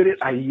 Holy Spirit,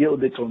 I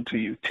yield it unto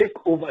you. Take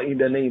over in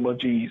the name of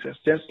Jesus.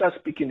 Then start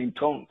speaking in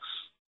tongues.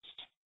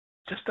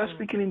 Just start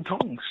speaking in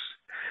tongues.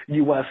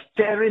 You are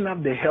stirring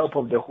up the help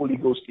of the Holy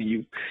Ghost in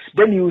you.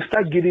 Then you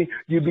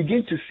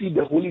begin to see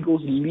the Holy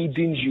Ghost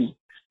leading you,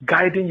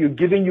 guiding you,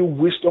 giving you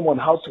wisdom on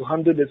how to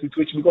handle the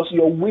situation, because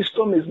your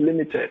wisdom is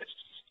limited.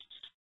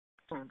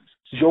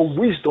 Your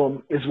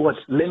wisdom is what?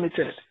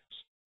 Limited.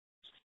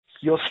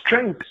 Your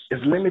strength is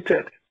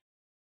limited.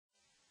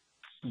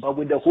 But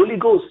with the Holy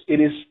Ghost, it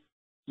is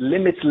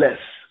limitless.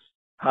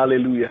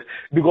 Hallelujah.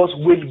 Because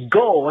with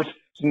God,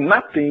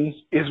 nothing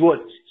is what?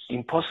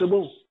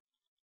 Impossible.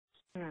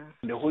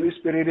 The Holy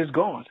Spirit is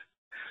God.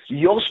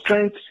 Your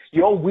strength,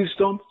 your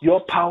wisdom,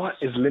 your power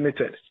is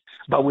limited.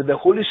 But with the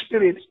Holy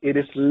Spirit, it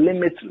is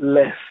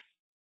limitless.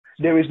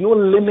 There is no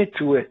limit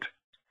to it.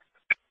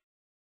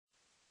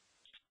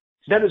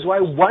 That is why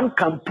one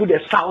can put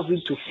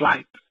 1,000 to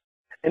flight.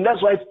 And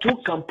that's why two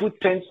can put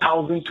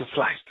 10,000 to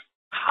flight.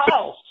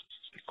 How?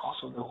 Because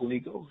of the Holy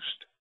Ghost.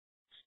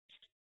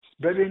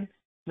 Brethren,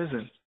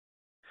 listen.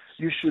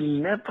 You should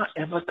never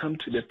ever come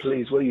to the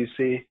place where you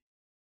say,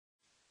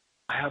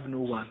 I have no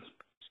one.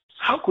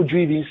 How could you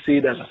even say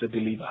that as a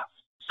believer?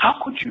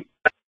 How could you?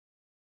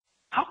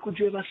 How could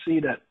you ever say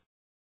that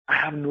I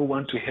have no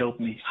one to help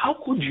me? How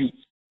could you?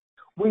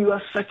 When you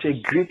are such a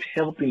great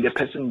help in the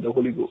person of the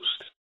Holy Ghost.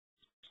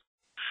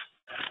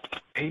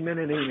 Amen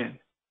and amen.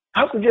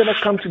 How could you ever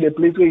come to the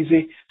place where you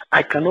say,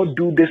 I cannot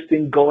do this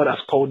thing God has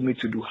called me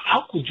to do?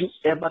 How could you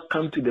ever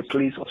come to the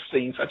place of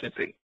saying such a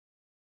thing?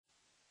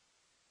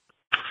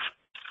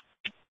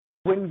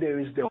 When there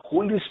is the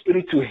Holy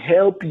Spirit to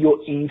help your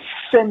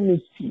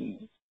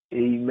infirmity.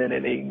 Amen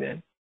and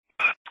amen.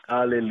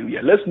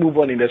 Hallelujah. Let's move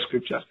on in the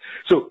scripture.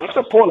 So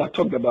after Paul had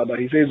talked about that,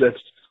 he says that,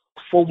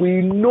 for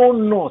we know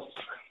not.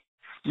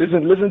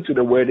 Listen to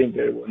the wording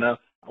very well. Now,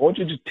 I want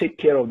you to take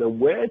care of the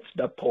words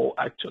that Paul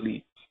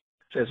actually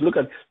says. Look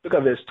at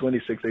verse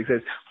 26. He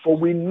says, for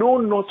we know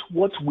not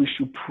what we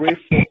should pray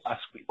for as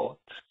we ought.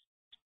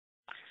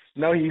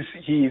 Now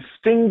he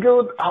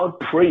singled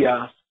out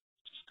prayer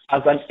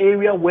as an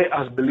area where,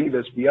 as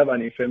believers, we have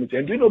an infirmity.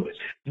 And do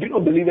you know,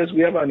 believers,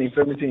 we have an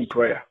infirmity in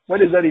prayer.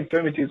 What is that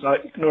infirmity? It's our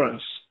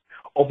ignorance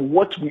of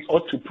what we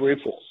ought to pray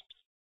for.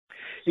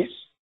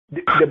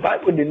 The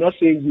Bible did not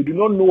say we do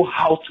not know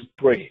how to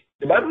pray.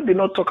 The Bible did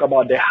not talk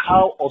about the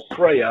how of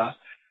prayer,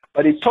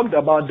 but it talked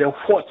about the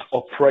what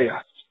of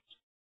prayer.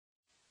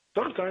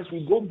 Sometimes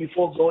we go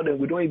before God and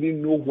we don't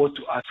even know what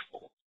to ask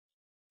for.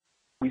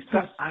 We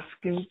start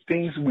asking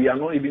things we are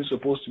not even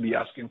supposed to be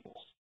asking for.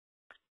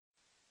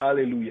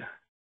 Hallelujah.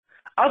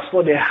 As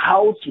for the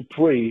how to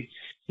pray,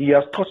 he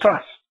has taught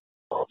us.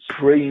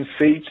 Pray in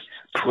faith,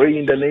 pray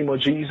in the name of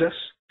Jesus.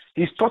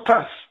 He's taught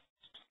us.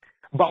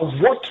 But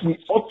what we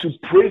ought to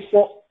pray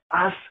for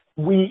as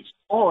we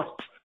ought.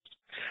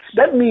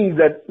 That means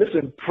that,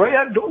 listen,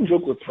 prayer, don't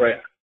joke with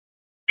prayer.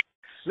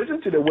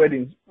 Listen to the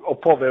wording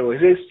of Paul. It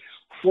says,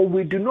 for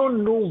we do not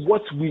know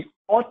what we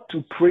ought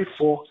to pray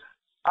for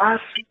as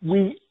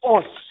we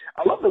ought.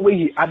 I love the way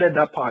he added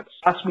that part,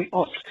 as we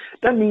ought.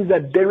 That means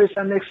that there is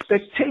an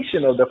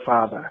expectation of the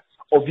Father,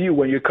 of you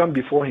when you come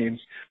before him,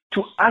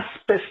 to ask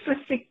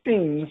specific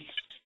things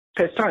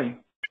per time.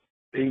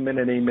 Amen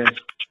and amen.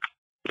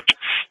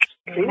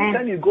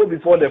 Anytime you go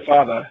before the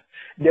Father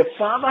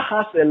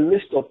has a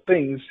list of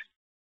things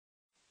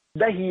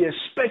that he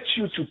expects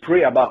you to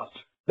pray about.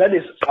 That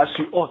is, as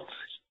you ought.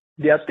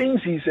 There are things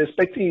he's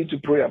expecting you to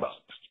pray about.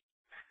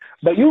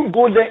 But you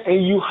go there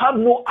and you have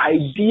no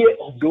idea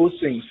of those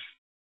things.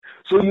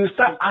 So you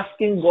start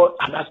asking God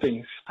other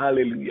things.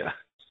 Hallelujah.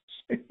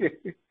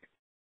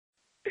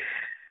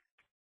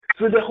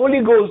 So the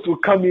Holy Ghost will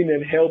come in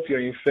and help your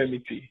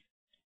infirmity.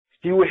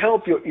 He will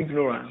help your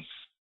ignorance.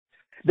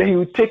 Then he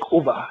will take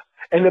over.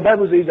 And the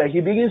Bible says that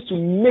he begins to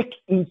make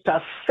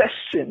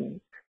intercession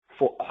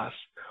for us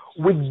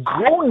with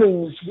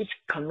groanings which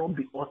cannot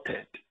be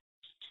uttered.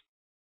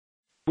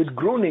 With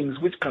groanings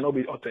which cannot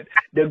be uttered.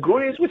 The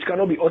groanings which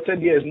cannot be uttered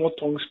here is not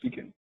tongue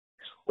speaking.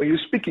 When you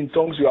speak in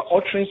tongues, you are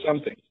uttering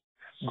something.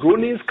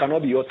 Groanings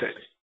cannot be uttered.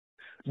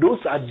 Those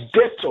are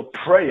depths of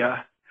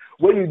prayer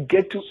where you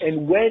get to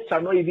and words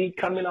are not even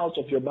coming out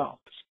of your mouth.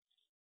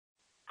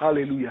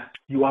 Hallelujah.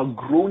 You are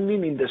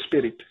groaning in the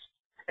Spirit.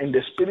 And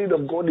the Spirit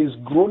of God is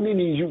groaning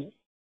in you.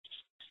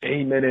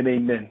 Amen and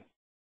amen.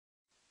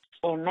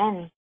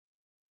 Amen.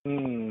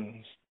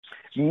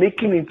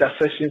 Making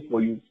intercession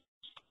for you.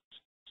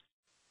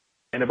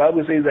 And the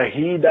Bible says that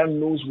he that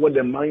knows what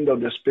the mind of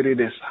the Spirit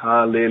is.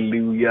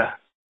 Hallelujah.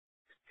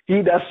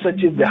 He that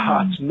searches the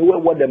heart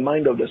knoweth what the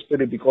mind of the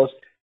Spirit, because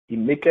He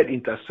maketh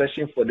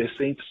intercession for the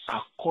saints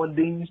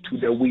according to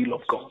the will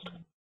of God.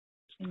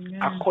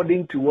 Amen.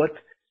 According to what?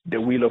 The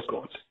will of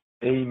God.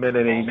 Amen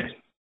and amen.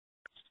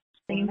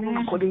 Amen.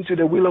 According to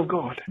the will of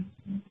God.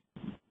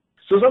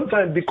 So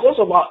sometimes because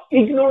of our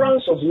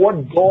ignorance of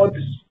what God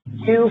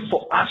wills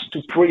for us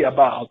to pray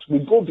about, we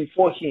go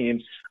before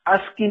Him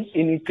asking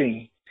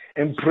anything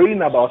and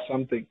praying about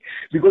something.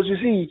 Because you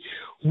see,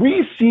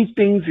 we see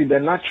things in the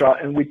natural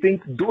and we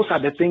think those are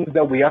the things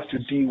that we have to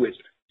deal with.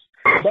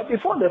 But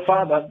before the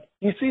Father,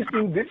 He sees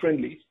things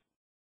differently.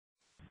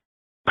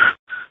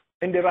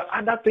 And there are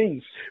other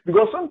things.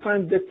 Because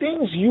sometimes the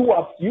things you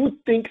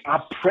think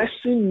are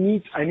pressing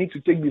needs I need to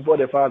take before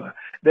the Father.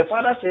 The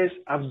Father says,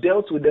 I've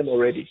dealt with them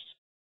already.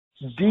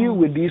 Deal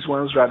with these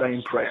ones rather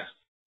in prayer.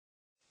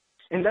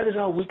 And that is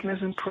our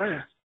weakness in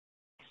prayer.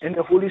 And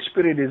the Holy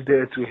Spirit is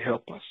there to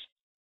help us.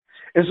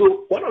 And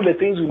so one of the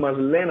things we must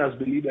learn as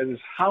believers is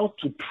how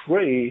to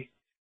pray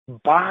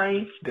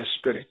by the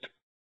Spirit.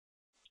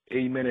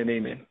 Amen and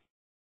amen.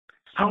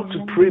 How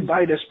to pray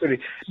by the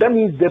Spirit. That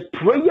means the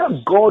prayer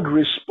God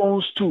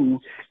responds to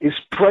is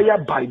prayer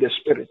by the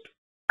Spirit.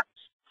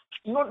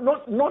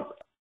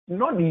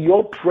 Not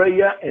your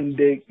prayer and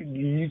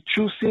you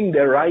choosing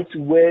the right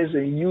words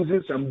and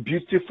using some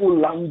beautiful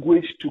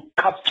language to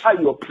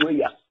capture your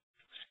prayer.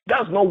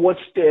 That's not what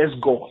stirs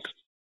God.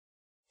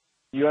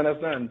 You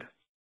understand?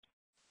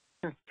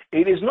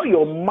 It is not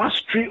your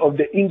mastery of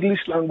the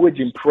English language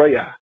in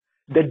prayer,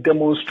 the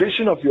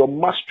demonstration of your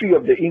mastery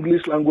of the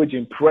English language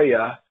in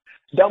prayer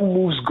that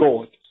moves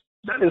God.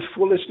 That is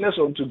foolishness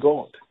unto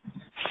God.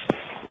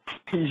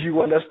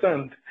 You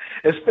understand?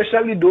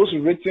 Especially those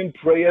written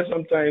prayers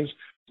sometimes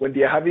when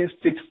they are having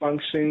state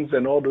functions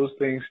and all those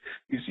things,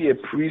 you see a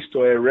priest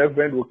or a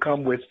reverend will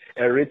come with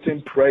a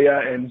written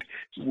prayer and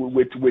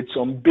with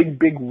some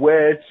big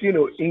words,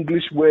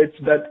 English words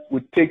that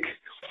would take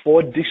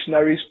 4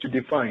 dictionaries to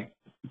define.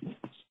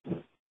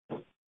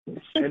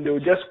 And they will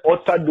just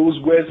utter those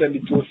words and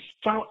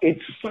it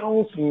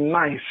sounds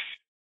nice.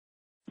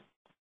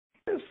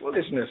 It's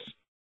foolishness.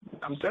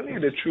 I'm telling you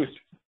the truth.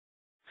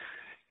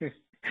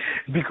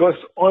 Because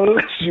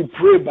unless you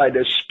pray by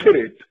the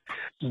Spirit,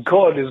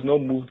 God is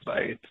not moved by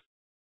it.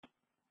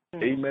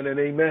 Amen and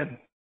amen.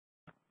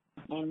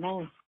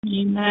 Amen.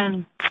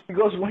 Amen.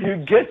 Because when you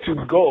get to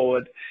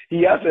God,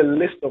 He has a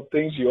list of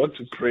things you ought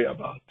to pray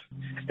about.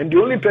 And the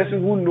only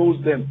person who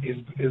knows them is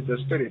the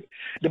Spirit.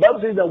 The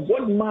Bible says that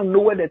what man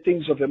knoweth the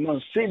things of a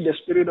man, save the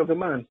Spirit of a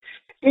man.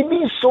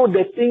 Even so,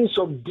 the things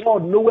of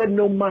God knoweth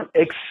no man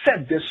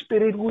except the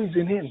Spirit who is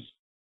in him.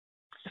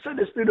 So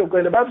the Spirit of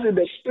God. The Bible says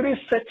the Spirit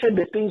searcheth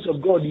the things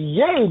of God,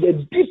 yea, the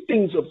deep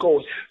things of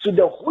God. So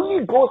the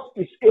Holy Ghost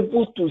is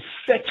able to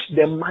search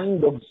the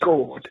mind of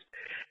God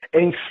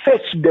and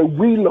search the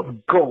will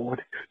of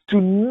God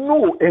to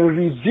know and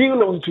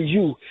reveal unto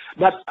you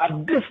that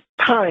at this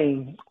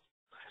time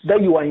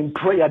that you are in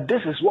prayer,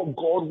 this is what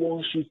God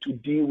wants you to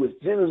deal with.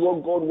 This is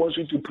what God wants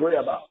you to pray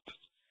about.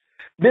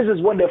 This is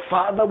what the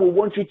Father will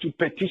want you to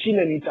petition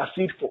and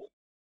intercede for.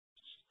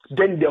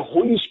 Then the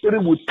Holy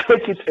Spirit will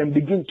take it and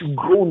begin to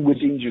groan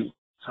within you.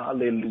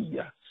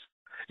 Hallelujah.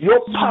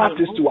 Your part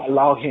is to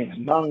allow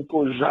Him. Then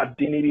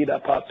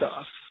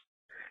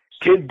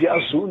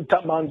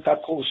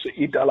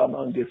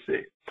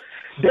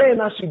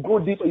as you go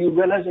deeper, you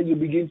realize that you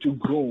begin to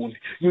groan.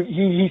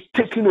 He's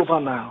taking over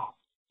now.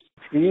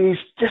 He is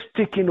just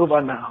taking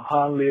over now.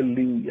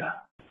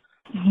 Hallelujah.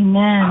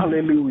 Amen.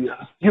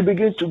 Hallelujah. You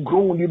begin to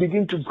groan. You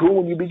begin to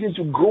groan. You begin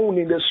to groan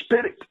in the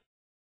Spirit.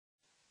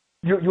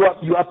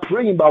 You are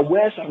praying, but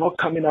words are not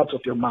coming out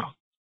of your mouth.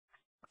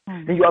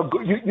 And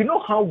you know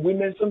how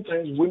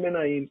sometimes women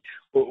are in,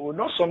 or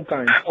not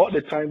sometimes, all the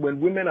time when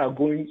women are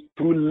going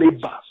through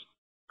labor.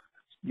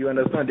 You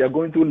understand? They are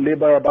going through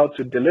labor about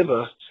to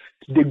deliver.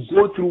 They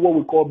go through what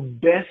we call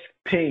birth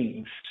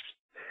pains.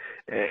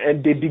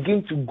 And they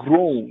begin to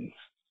groan.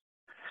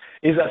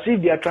 It's as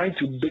if they are trying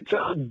to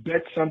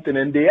birth something,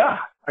 and they are,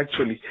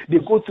 actually. They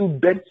go through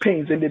birth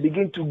pains and they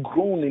begin to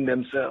groan in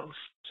themselves.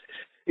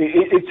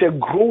 It's a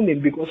groaning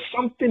because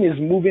something is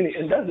moving,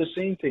 and that's the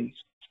same thing.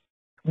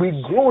 We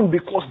groan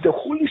because the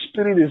Holy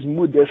Spirit is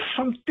moved. There's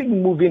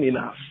something moving in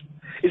us.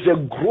 It's a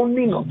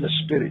groaning of the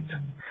Spirit.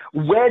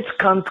 Words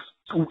can't,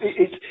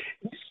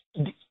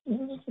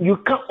 you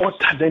can't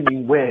utter them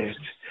in words.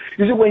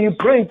 You see, when you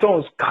pray in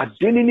tongues,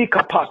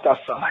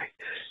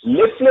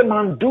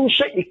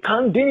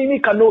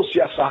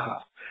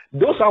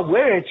 those are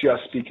words you are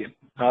speaking.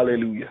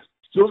 Hallelujah.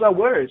 Those are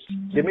words.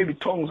 They may be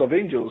tongues of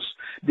angels,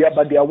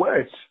 but they are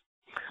words.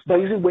 But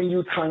you see, when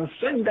you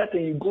transcend that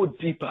and you go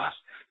deeper,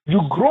 you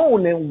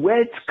groan and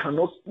words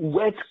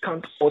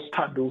can't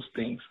utter those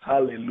things.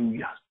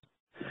 Hallelujah.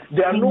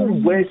 There are no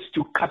words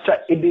to capture.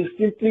 It is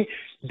simply,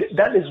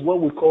 that is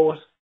what we call,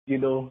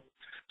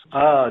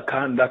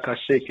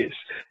 kandakashekes.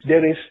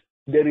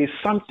 There is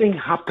something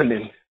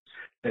happening.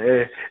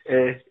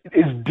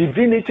 It's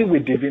divinity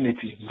with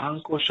divinity.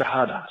 Manko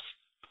shahadas.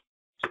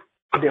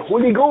 The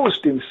Holy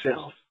Ghost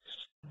Himself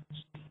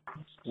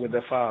with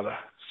the Father.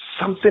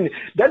 Something.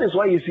 That is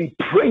why you see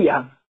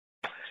prayer.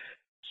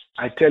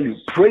 I tell you,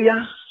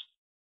 prayer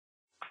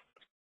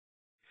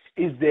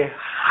is the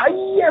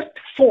highest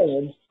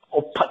form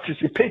of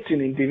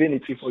participating in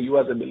divinity for you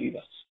as a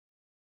believer.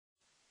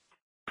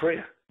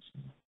 Prayer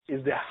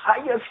is the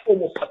highest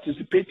form of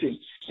participating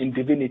in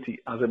divinity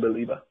as a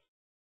believer.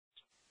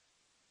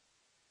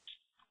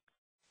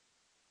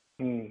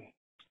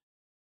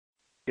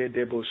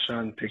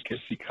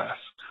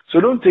 So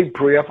don't take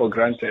prayer for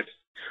granted.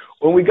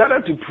 When we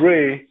gather to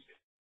pray,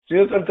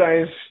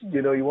 sometimes,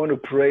 you want to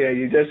pray and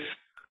you just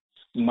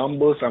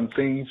mumble some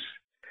things.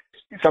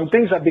 Some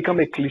things have become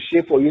a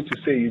cliche for you to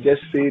say. You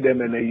just say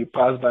them and then you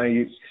pass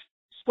by.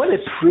 What a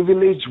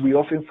privilege we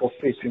often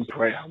forfeit in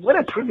prayer. What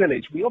a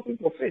privilege we often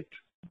forfeit.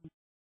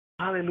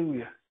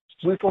 Hallelujah.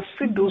 We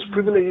forfeit those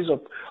privileges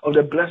of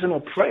the blessing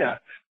of prayer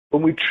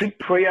when we treat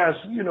prayer as,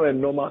 a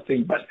normal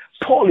thing. But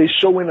Paul is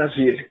showing us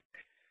here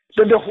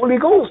that the Holy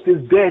Ghost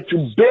is there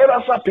to bear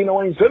us up in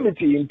our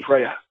infirmity in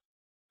prayer.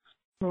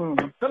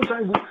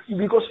 Sometimes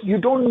because you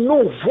don't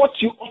know what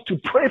you ought to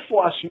pray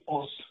for as you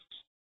ought.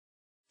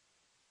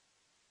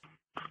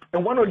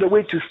 And one of the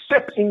ways to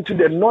step into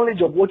the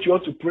knowledge of what you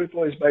ought to pray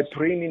for is by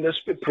praying in the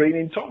Spirit, praying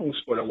in tongues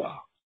for a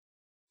while.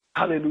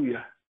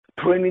 Hallelujah.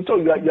 Praying in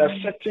tongues, you are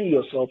setting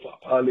yourself up.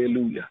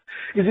 Hallelujah.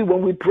 You see,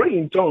 when we pray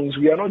in tongues,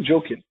 we are not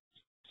joking.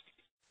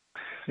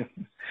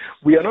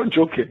 We are not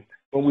joking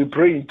when we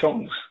pray in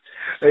tongues.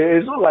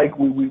 It's not like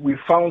we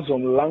found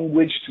some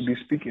language to be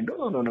speaking.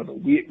 No.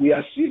 We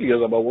are serious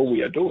about what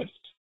we are doing.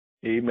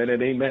 Amen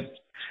and amen.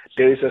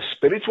 There is a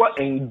spiritual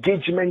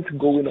engagement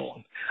going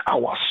on.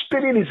 Our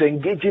spirit is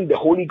engaging the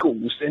Holy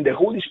Ghost, and the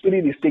Holy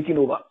Spirit is taking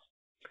over.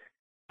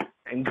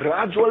 And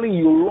gradually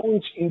you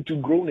launch into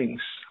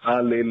groanings.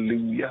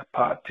 Hallelujah.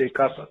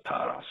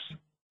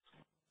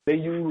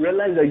 Then you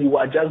realize that you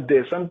are just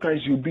there.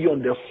 Sometimes you'll be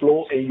on the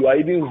floor and you are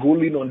even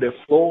rolling on the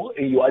floor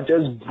and you are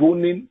just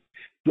groaning.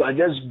 You are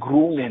just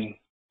groaning.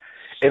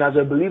 And as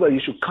a believer,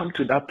 you should come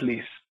to that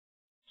place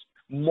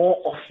more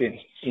often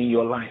in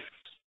your life.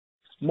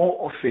 More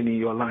often in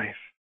your life.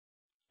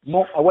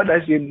 What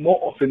I say, more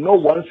often,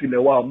 not once in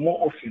a while,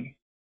 more often.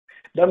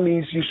 That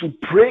means you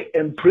should pray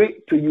and pray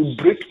till you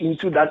break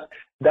into that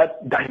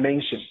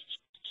dimension.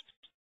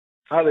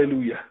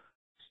 Hallelujah.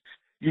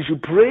 You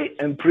should pray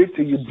and pray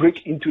till you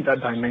break into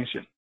that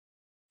dimension.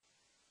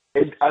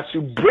 And as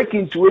you break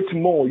into it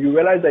more, you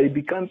realize that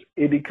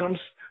it becomes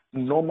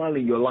normal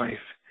in your life.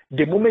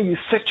 The moment you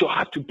set your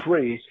heart to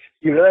pray,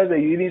 you realize that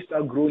you need to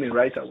start groaning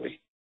right away.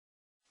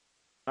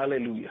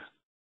 Hallelujah.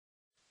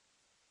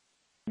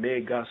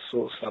 Mega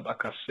so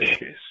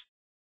sabakasekes.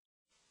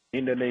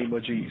 In the name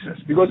of Jesus.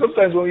 Because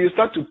sometimes when you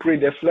start to pray,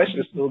 the flesh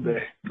is still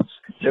there.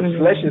 The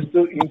flesh is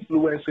still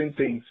influencing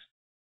things.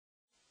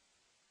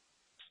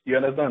 You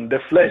understand? The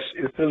flesh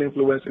is still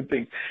influencing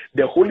things.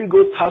 The Holy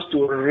Ghost has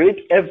to rid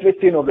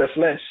everything of the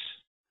flesh.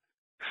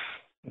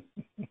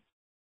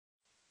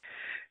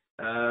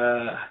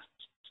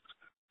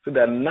 So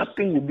that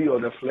nothing will be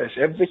of the flesh.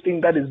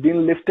 Everything that is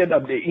being lifted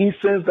up, the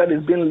incense that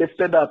is being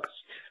lifted up,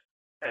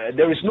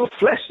 there is no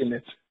flesh in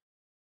it.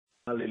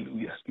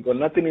 Hallelujah. Because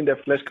nothing in the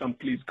flesh can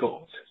please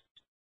God.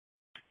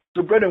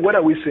 So, brethren, what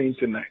are we saying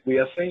tonight? We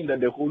are saying that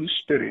the Holy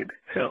Spirit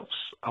helps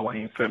our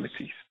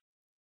infirmities.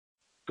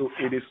 So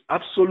it is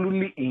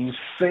absolutely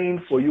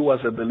insane for you as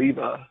a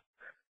believer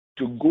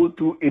to go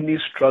through any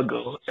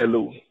struggle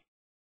alone.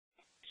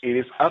 It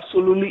is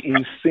absolutely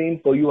insane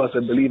for you as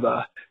a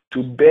believer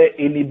to bear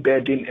any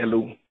burden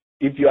alone.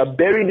 If you are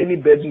bearing any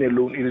burden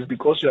alone, it is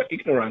because you are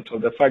ignorant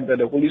of the fact that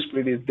the Holy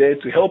Spirit is there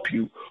to help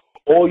you,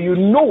 or you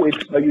know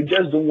it, but you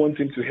just don't want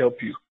Him to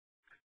help you.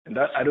 And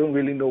that I don't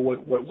really know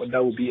what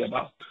that will be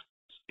about.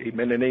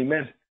 Amen and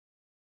amen.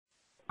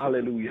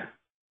 Hallelujah.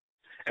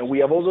 And we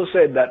have also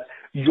said that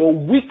your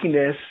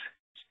weakness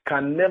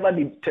can never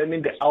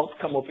determine the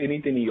outcome of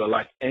anything in your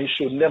life, and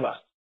should never.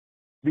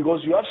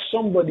 Because you have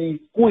somebody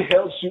who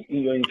helps you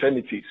in your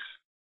infirmities.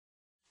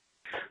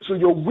 So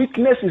your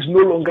weakness is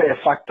no longer a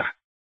factor.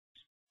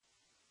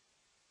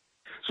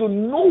 So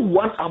no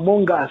one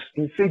among us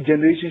in faith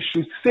generation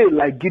should say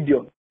like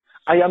Gideon,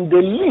 I am the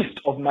least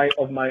of my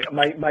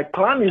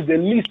clan is the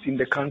least in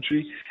the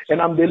country,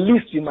 and I'm the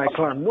least in my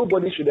clan.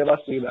 Nobody should ever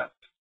say that.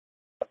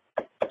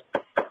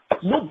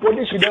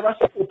 Nobody should ever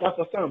say, oh,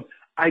 Pastor Sam,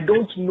 I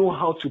don't know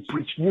how to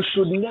preach. You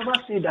should never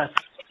say that.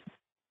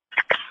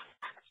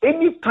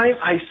 Anytime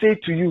I say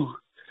to you,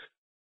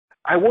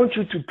 I want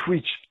you to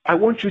preach, I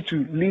want you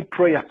to lead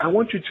prayer, I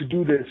want you to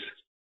do this,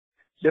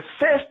 the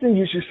first thing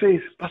you should say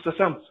is, Pastor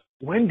Sam,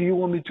 when do you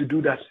want me to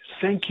do that?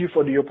 Thank you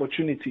for the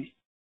opportunity.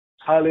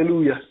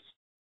 Hallelujah.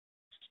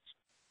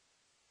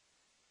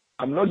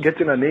 I'm not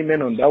getting an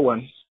amen on that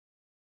one.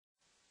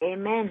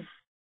 Amen.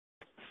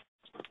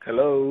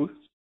 Hello.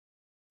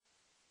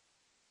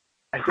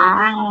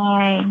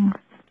 Hi.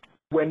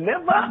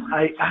 Whenever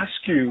I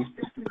ask you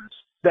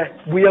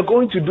that we are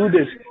going to do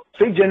this,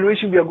 faith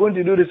generation, we are going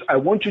to do this, I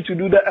want you to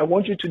do that, I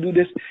want you to do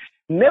this,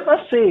 never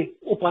say,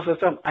 oh, Pastor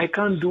Sam, I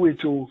can't do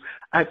it, or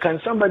can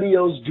somebody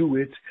else do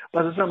it?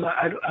 Pastor Sam,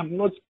 I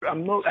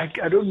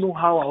don't know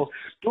how.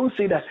 Don't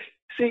say that.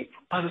 Say,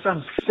 Pastor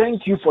Sam,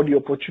 thank you for the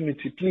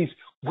opportunity. Please,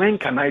 When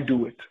can I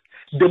do it?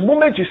 The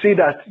moment you say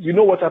that, you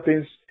know what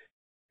happens?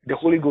 The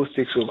Holy Ghost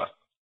takes over.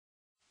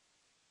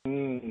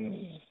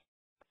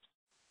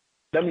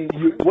 That means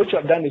what you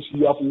have done is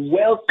you have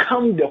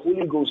welcomed the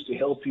Holy Ghost to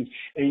help you,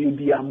 and you'll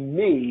be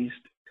amazed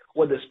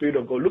what the Spirit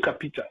of God. Look at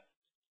Peter.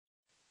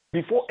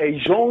 Before a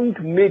young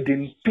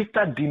maiden,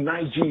 Peter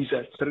denied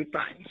Jesus 3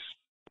 times.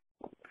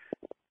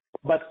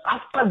 But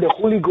after the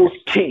Holy Ghost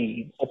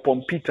came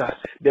upon Peter,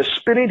 the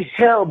Spirit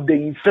helped the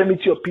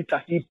infirmity of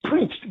Peter. He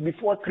preached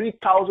before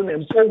 3,000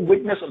 and bore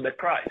witness of the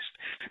Christ.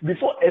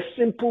 Before a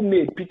simple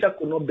maid, Peter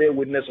could not bear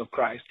witness of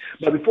Christ.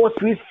 But before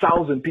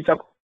 3,000, Peter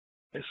could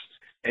bear witness,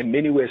 and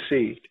many were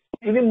saved.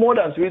 Even more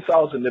than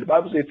 3,000. The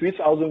Bible says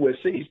 3,000 were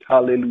saved.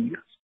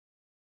 Hallelujah.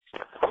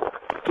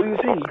 So you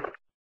see,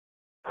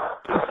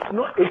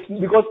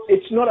 because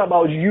it's not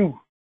about you.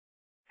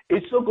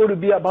 It's not going to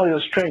be about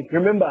your strength.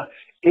 Remember,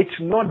 it's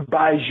not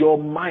by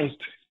your might.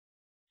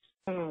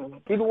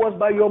 If it was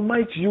by your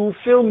might, you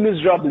fail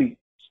miserably.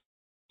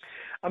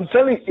 I'm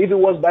telling you, if it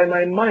was by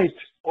my might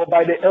or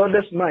by the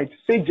elders' might,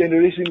 faith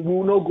generation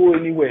will not go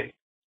anywhere.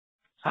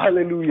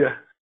 Hallelujah.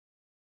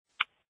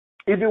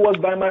 If it was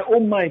by my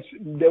own might,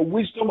 the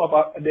wisdom of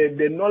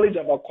the knowledge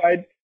I've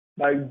acquired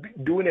by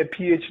doing a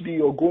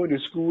PhD or going to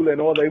school and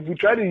all that, if we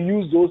try to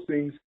use those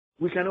things,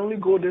 we can only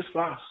go this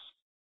far.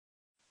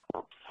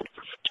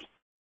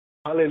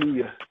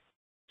 Hallelujah.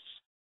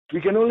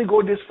 We can only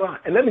go this far.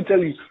 And let me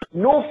tell you,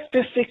 no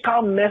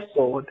physical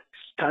method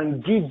can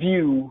give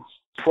you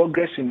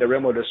progress in the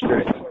realm of the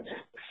spirit.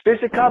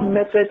 Physical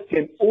method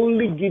can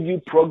only give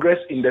you progress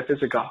in the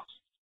physical.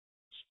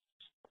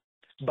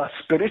 But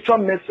spiritual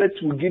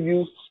methods will give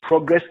you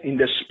progress in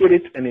the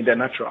spirit and in the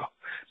natural.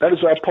 That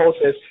is why Paul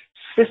says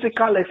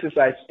physical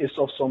exercise is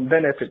of some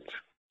benefit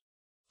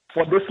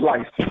for this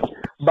life.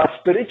 But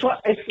spiritual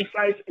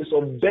exercise is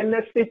of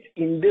benefit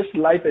in this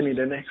life and in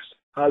the next.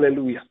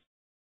 Hallelujah.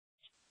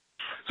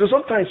 So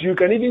sometimes you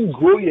can even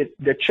grow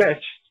the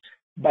church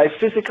by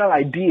physical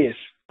ideas.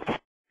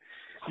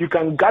 You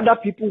can gather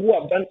people who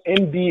have done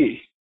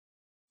MBA,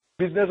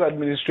 business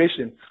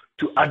administration,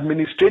 to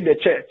administrate the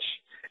church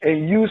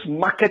and use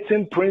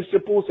marketing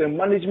principles and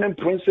management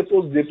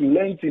principles they've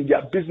learned in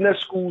their business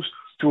schools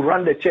to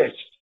run the church.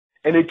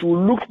 And it will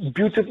look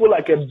beautiful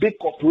like a big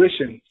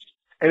corporation.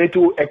 And it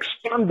will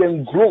expand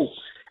and grow.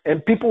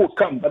 And people will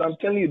come. But I'm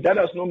telling you, that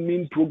does not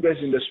mean progress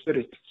in the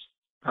spirit.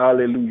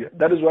 Hallelujah.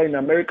 That is why in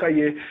America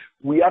here,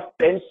 we have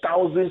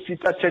 10,000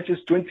 seater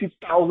churches,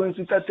 20,000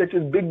 seater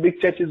churches,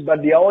 big churches,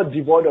 but they are all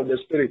devoid of the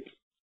spirit.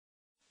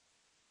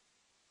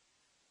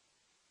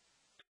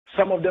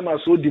 Some of them are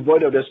so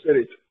devoid of the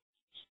spirit.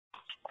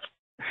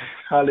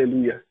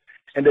 Hallelujah.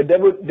 And the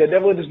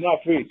devil is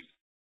not afraid.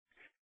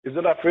 He's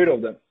not afraid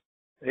of them.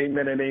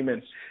 Amen and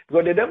amen.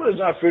 Because the devil is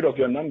not afraid of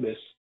your numbers.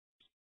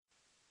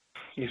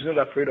 He's not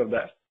afraid of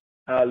that.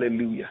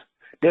 Hallelujah.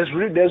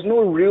 There's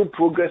no real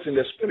progress in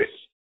the spirit.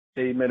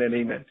 Amen and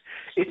amen.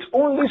 It's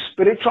only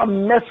spiritual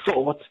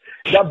method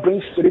that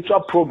brings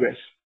spiritual progress.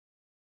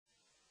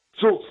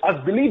 So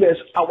as believers,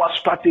 our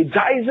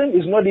strategizing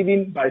is not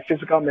even by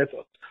physical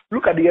method.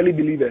 Look at the early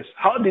believers.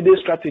 How did they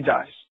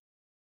strategize?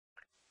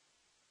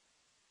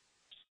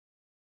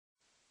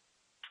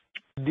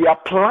 Their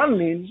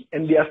planning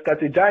and their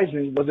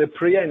strategizing was a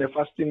prayer and a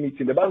fasting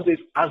meeting. The Bible says,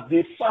 as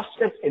they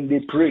fasted and they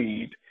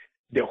prayed,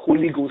 the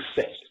Holy Ghost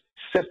said,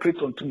 separate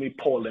unto me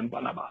Paul and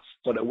Barnabas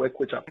for the work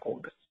which I've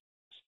called them.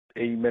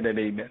 Amen and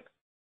amen.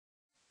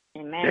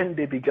 Amen. Then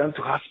they began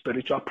to have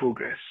spiritual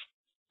progress.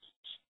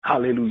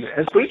 Hallelujah.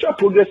 And spiritual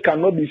progress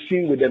cannot be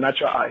seen with the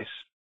natural eyes.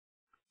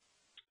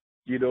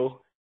 You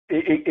know,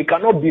 it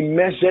cannot be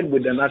measured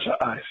with the natural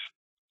eyes.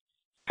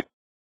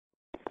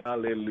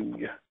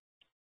 Hallelujah.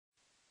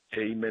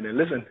 Amen. And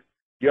listen,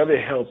 you have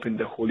a help in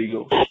the Holy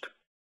Ghost.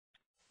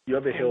 You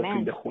have a help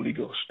in the Holy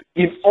Ghost.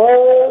 In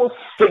all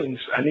things,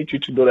 I need you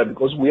to know that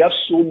because we have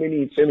so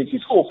many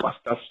infirmities. Oh,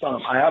 Pastor Sam,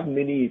 I have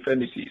many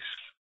infirmities.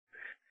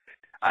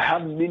 I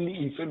have many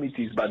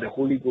infirmities, but the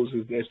Holy Ghost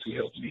is there to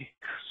help me.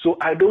 So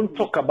I don't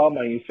talk about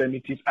my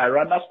infirmities. I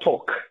rather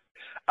talk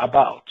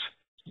about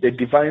the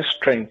divine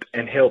strength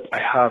and help I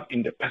have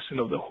in the person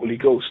of the Holy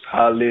Ghost.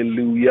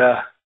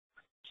 Hallelujah.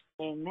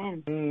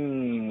 Amen.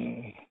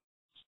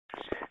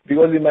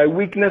 Because in my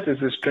weakness is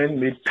the strength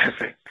made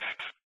perfect.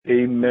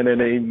 Amen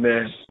and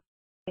amen.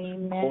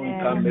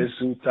 Amen.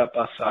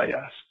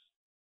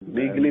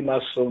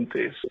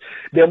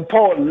 Then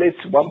Paul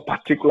lists one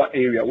particular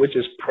area, which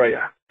is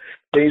prayer.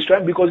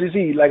 Because you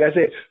see, like I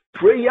said,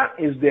 prayer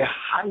is the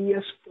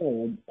highest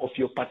form of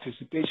your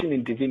participation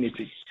in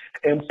divinity.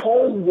 And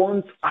Paul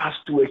wants us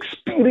to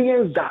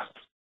experience that.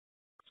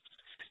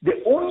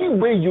 The only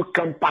way you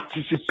can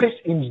participate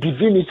in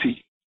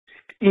divinity,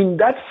 in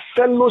that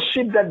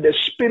fellowship that the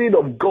Spirit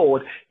of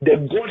God, the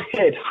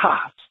Godhead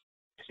has,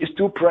 is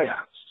through prayer.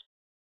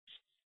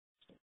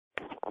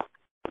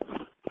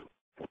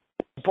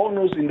 Paul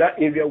knows in that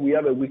area we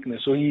have a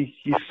weakness, so he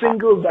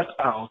singles that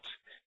out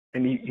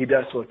and he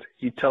does what?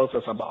 He tells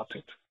us about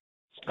it.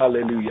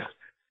 Hallelujah.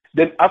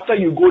 Then after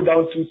you go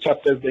down 2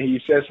 chapters, then he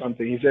says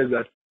something. He says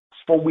that,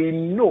 for we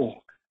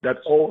know that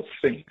all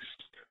things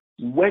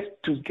work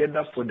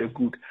together for the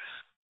good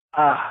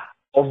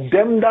of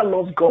them that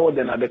love God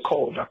and are the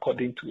called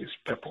according to his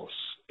purpose.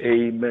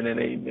 Amen and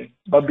amen.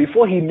 But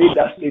before he made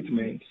that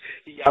statement,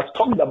 he has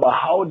talked about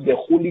how the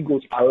Holy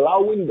Ghost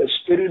allowing the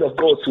Spirit of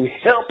God to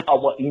help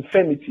our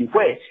infirmity.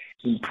 Where?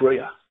 In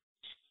prayer.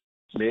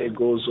 There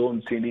goes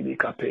on tinini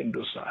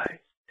kapendosai.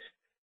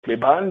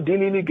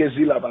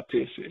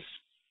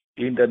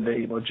 In the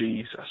name of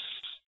Jesus.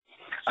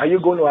 Are you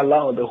going to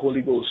allow the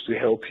Holy Ghost to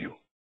help you?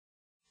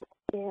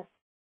 Yes.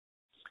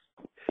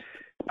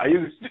 Are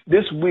you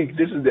this week?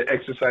 This is the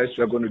exercise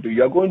you are going to do.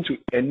 You are going to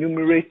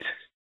enumerate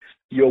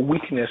your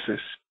weaknesses,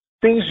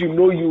 things you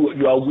know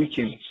you are weak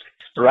in.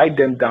 Write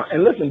them down.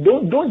 And listen,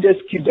 don't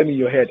just keep them in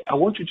your head. I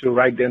want you to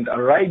write them down.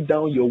 Write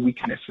down your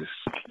weaknesses.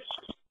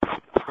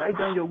 Write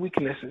down your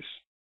weaknesses.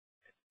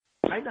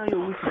 Write down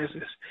your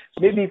weaknesses.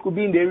 Maybe it could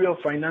be in the area of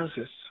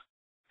finances.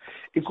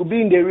 It could be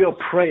in the area of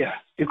prayer.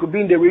 It could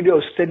be in the area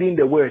of studying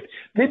the word.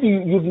 Maybe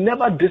you've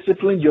never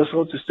disciplined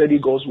yourself to study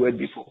God's word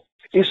before.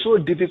 It's so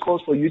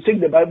difficult for you. You take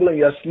the Bible and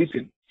you are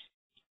sleeping.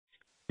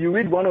 You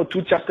read 1 or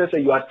 2 chapters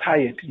and you are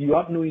tired. You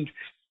have no interest.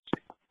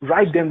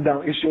 Write them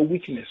down. It's your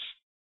weakness.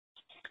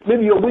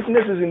 Maybe your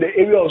weakness is in the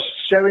area of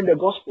sharing the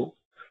gospel.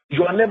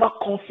 You are never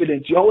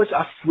confident. You're always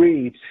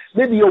afraid.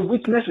 Maybe your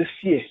weakness is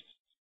fear.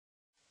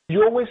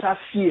 You always have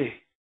fear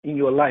in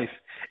your life.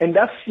 And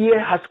that fear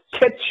has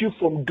kept you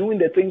from doing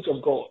the things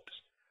of God.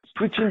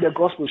 Preaching the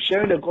gospel,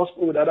 sharing the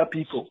gospel with other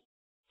people.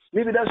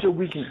 Maybe that's your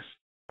weakness.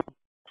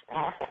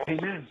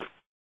 Amen.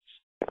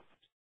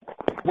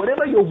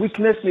 Whatever your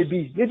weakness may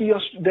be, maybe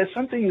there's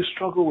something you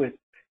struggle with.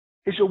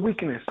 It's your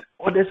weakness.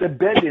 Or there's a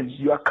burden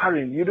you are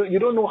carrying. You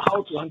don't know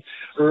how to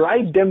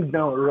write them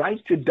down.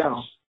 Write it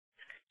down.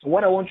 And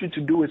what I want you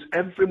to do is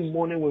every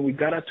morning when we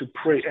gather to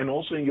pray, and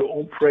also in your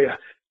own prayer,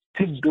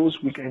 take those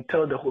weak and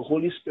tell the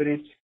Holy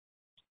Spirit,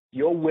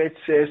 your word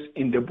says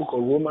in the book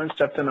of Romans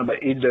chapter number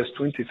 8 verse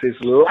 20 says,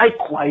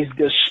 likewise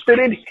the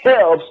Spirit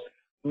helps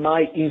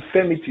my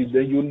infirmities.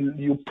 Then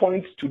you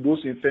point to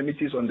those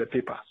infirmities on the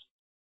paper.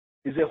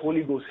 He said,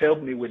 Holy Ghost,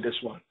 help me with this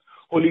one.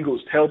 Holy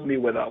Ghost, help me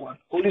with that one.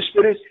 Holy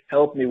Spirit,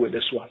 help me with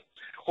this one.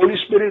 Holy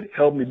Spirit,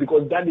 help me,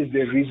 because that is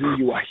the reason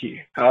you are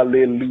here.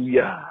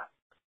 Hallelujah.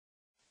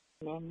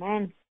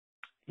 Amen.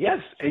 Yes,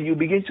 and you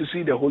begin to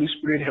see the Holy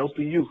Spirit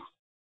helping you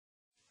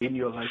in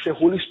your life. Say,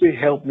 Holy Spirit,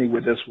 help me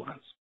with this one.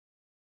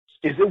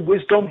 Is it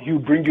wisdom? He'll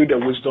bring you the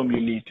wisdom you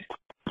need.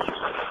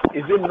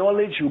 Is it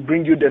knowledge? He'll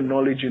bring you the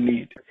knowledge you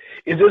need.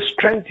 Is it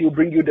strength? He'll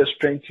bring you the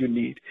strength you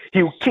need.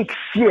 He'll kick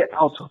fear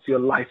out of your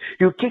life.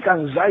 He'll kick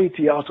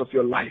anxiety out of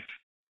your life.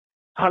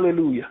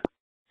 Hallelujah.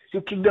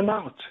 He'll kick them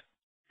out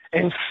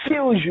and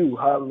fill you.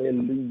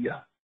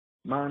 Hallelujah.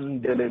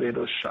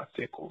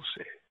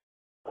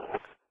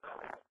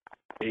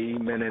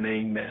 Amen and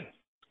amen.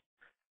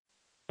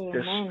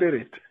 The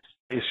Spirit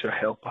is your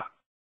helper.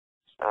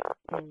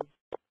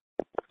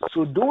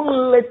 So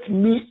don't let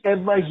me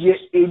ever hear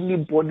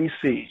anybody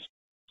say,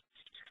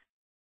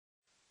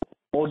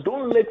 or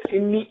don't let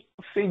any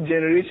faith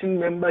generation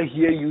member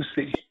hear you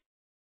say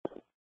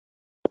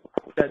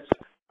that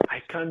I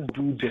can't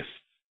do this.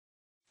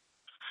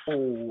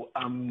 Oh,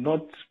 I'm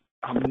not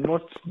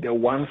the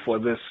one for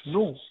this.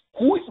 No.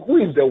 Who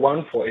is the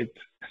one for it?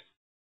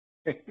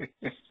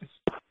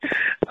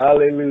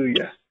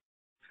 Hallelujah.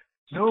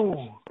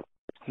 No.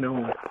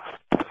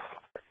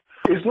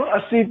 It's not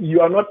as if you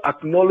are not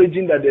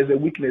acknowledging that there's a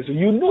weakness.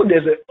 You know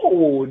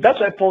that's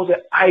why Paul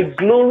said, I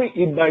glory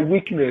in my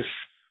weakness,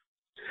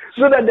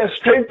 so that the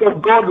strength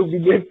of God will be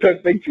made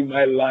perfect in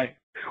my life.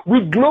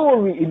 We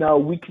glory in our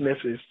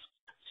weaknesses.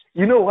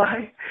 You know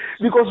why?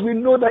 Because we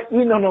know that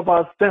in and of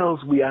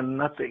ourselves we are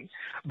nothing.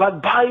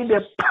 But by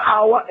the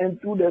power and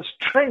through the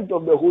strength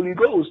of the Holy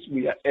Ghost,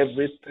 we are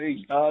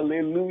everything.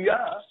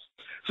 Hallelujah.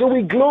 So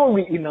we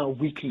glory in our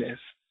weakness.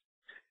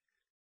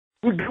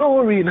 We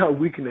glory in our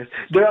weakness.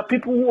 There are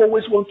people who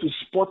always want to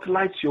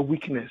spotlight your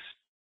weakness.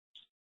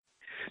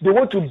 They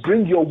want to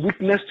bring your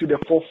weakness to the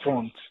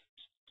forefront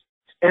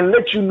and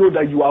let you know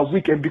that you are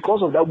weak. And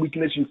because of that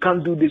weakness, you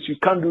can't do this, you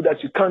can't do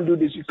that, you can't do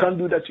this, you can't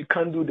do that, you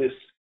can't do this.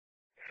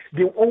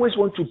 They always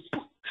want to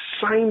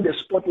shine the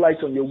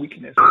spotlight on your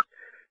weakness.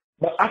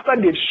 But after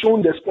they've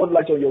shown the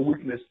spotlight on your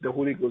weakness, the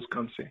Holy Ghost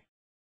comes in.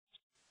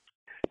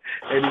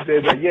 And he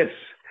says that, yes,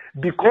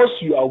 because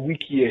you are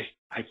weak here,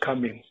 I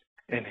come in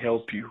and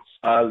help you.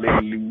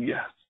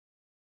 Hallelujah.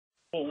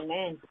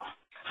 Amen.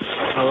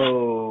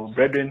 Oh,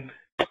 brethren,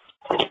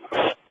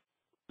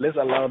 let's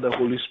allow the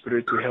Holy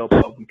Spirit to help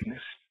our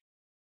weakness.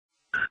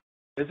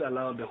 Let's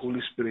allow the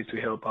Holy Spirit to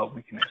help our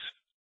weakness.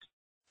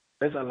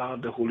 Let's allow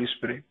the Holy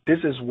Spirit.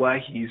 This is why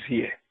he is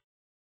here.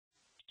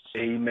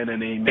 Amen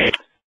and amen.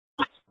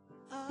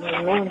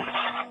 Amen.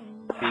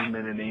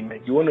 Amen and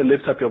amen. You want to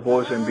lift up your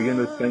voice and begin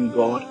to thank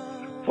God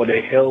for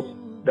the help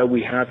that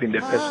we have in the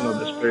person of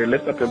the Spirit.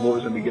 Lift up your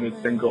voice and begin to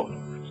thank God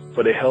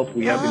for the help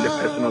we have in the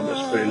person of the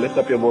Spirit. Lift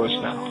up your voice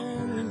now.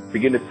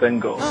 Begin to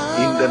thank God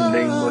in the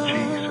name of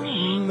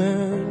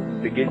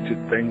Jesus. Begin to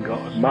thank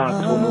God.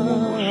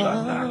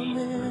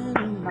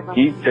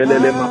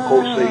 Itelele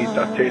makose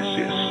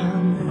itatesis.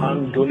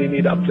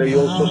 Andunimida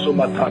pleyoso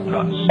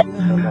somatatas.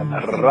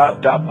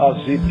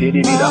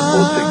 Radabazitidimida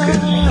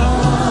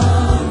kosekes.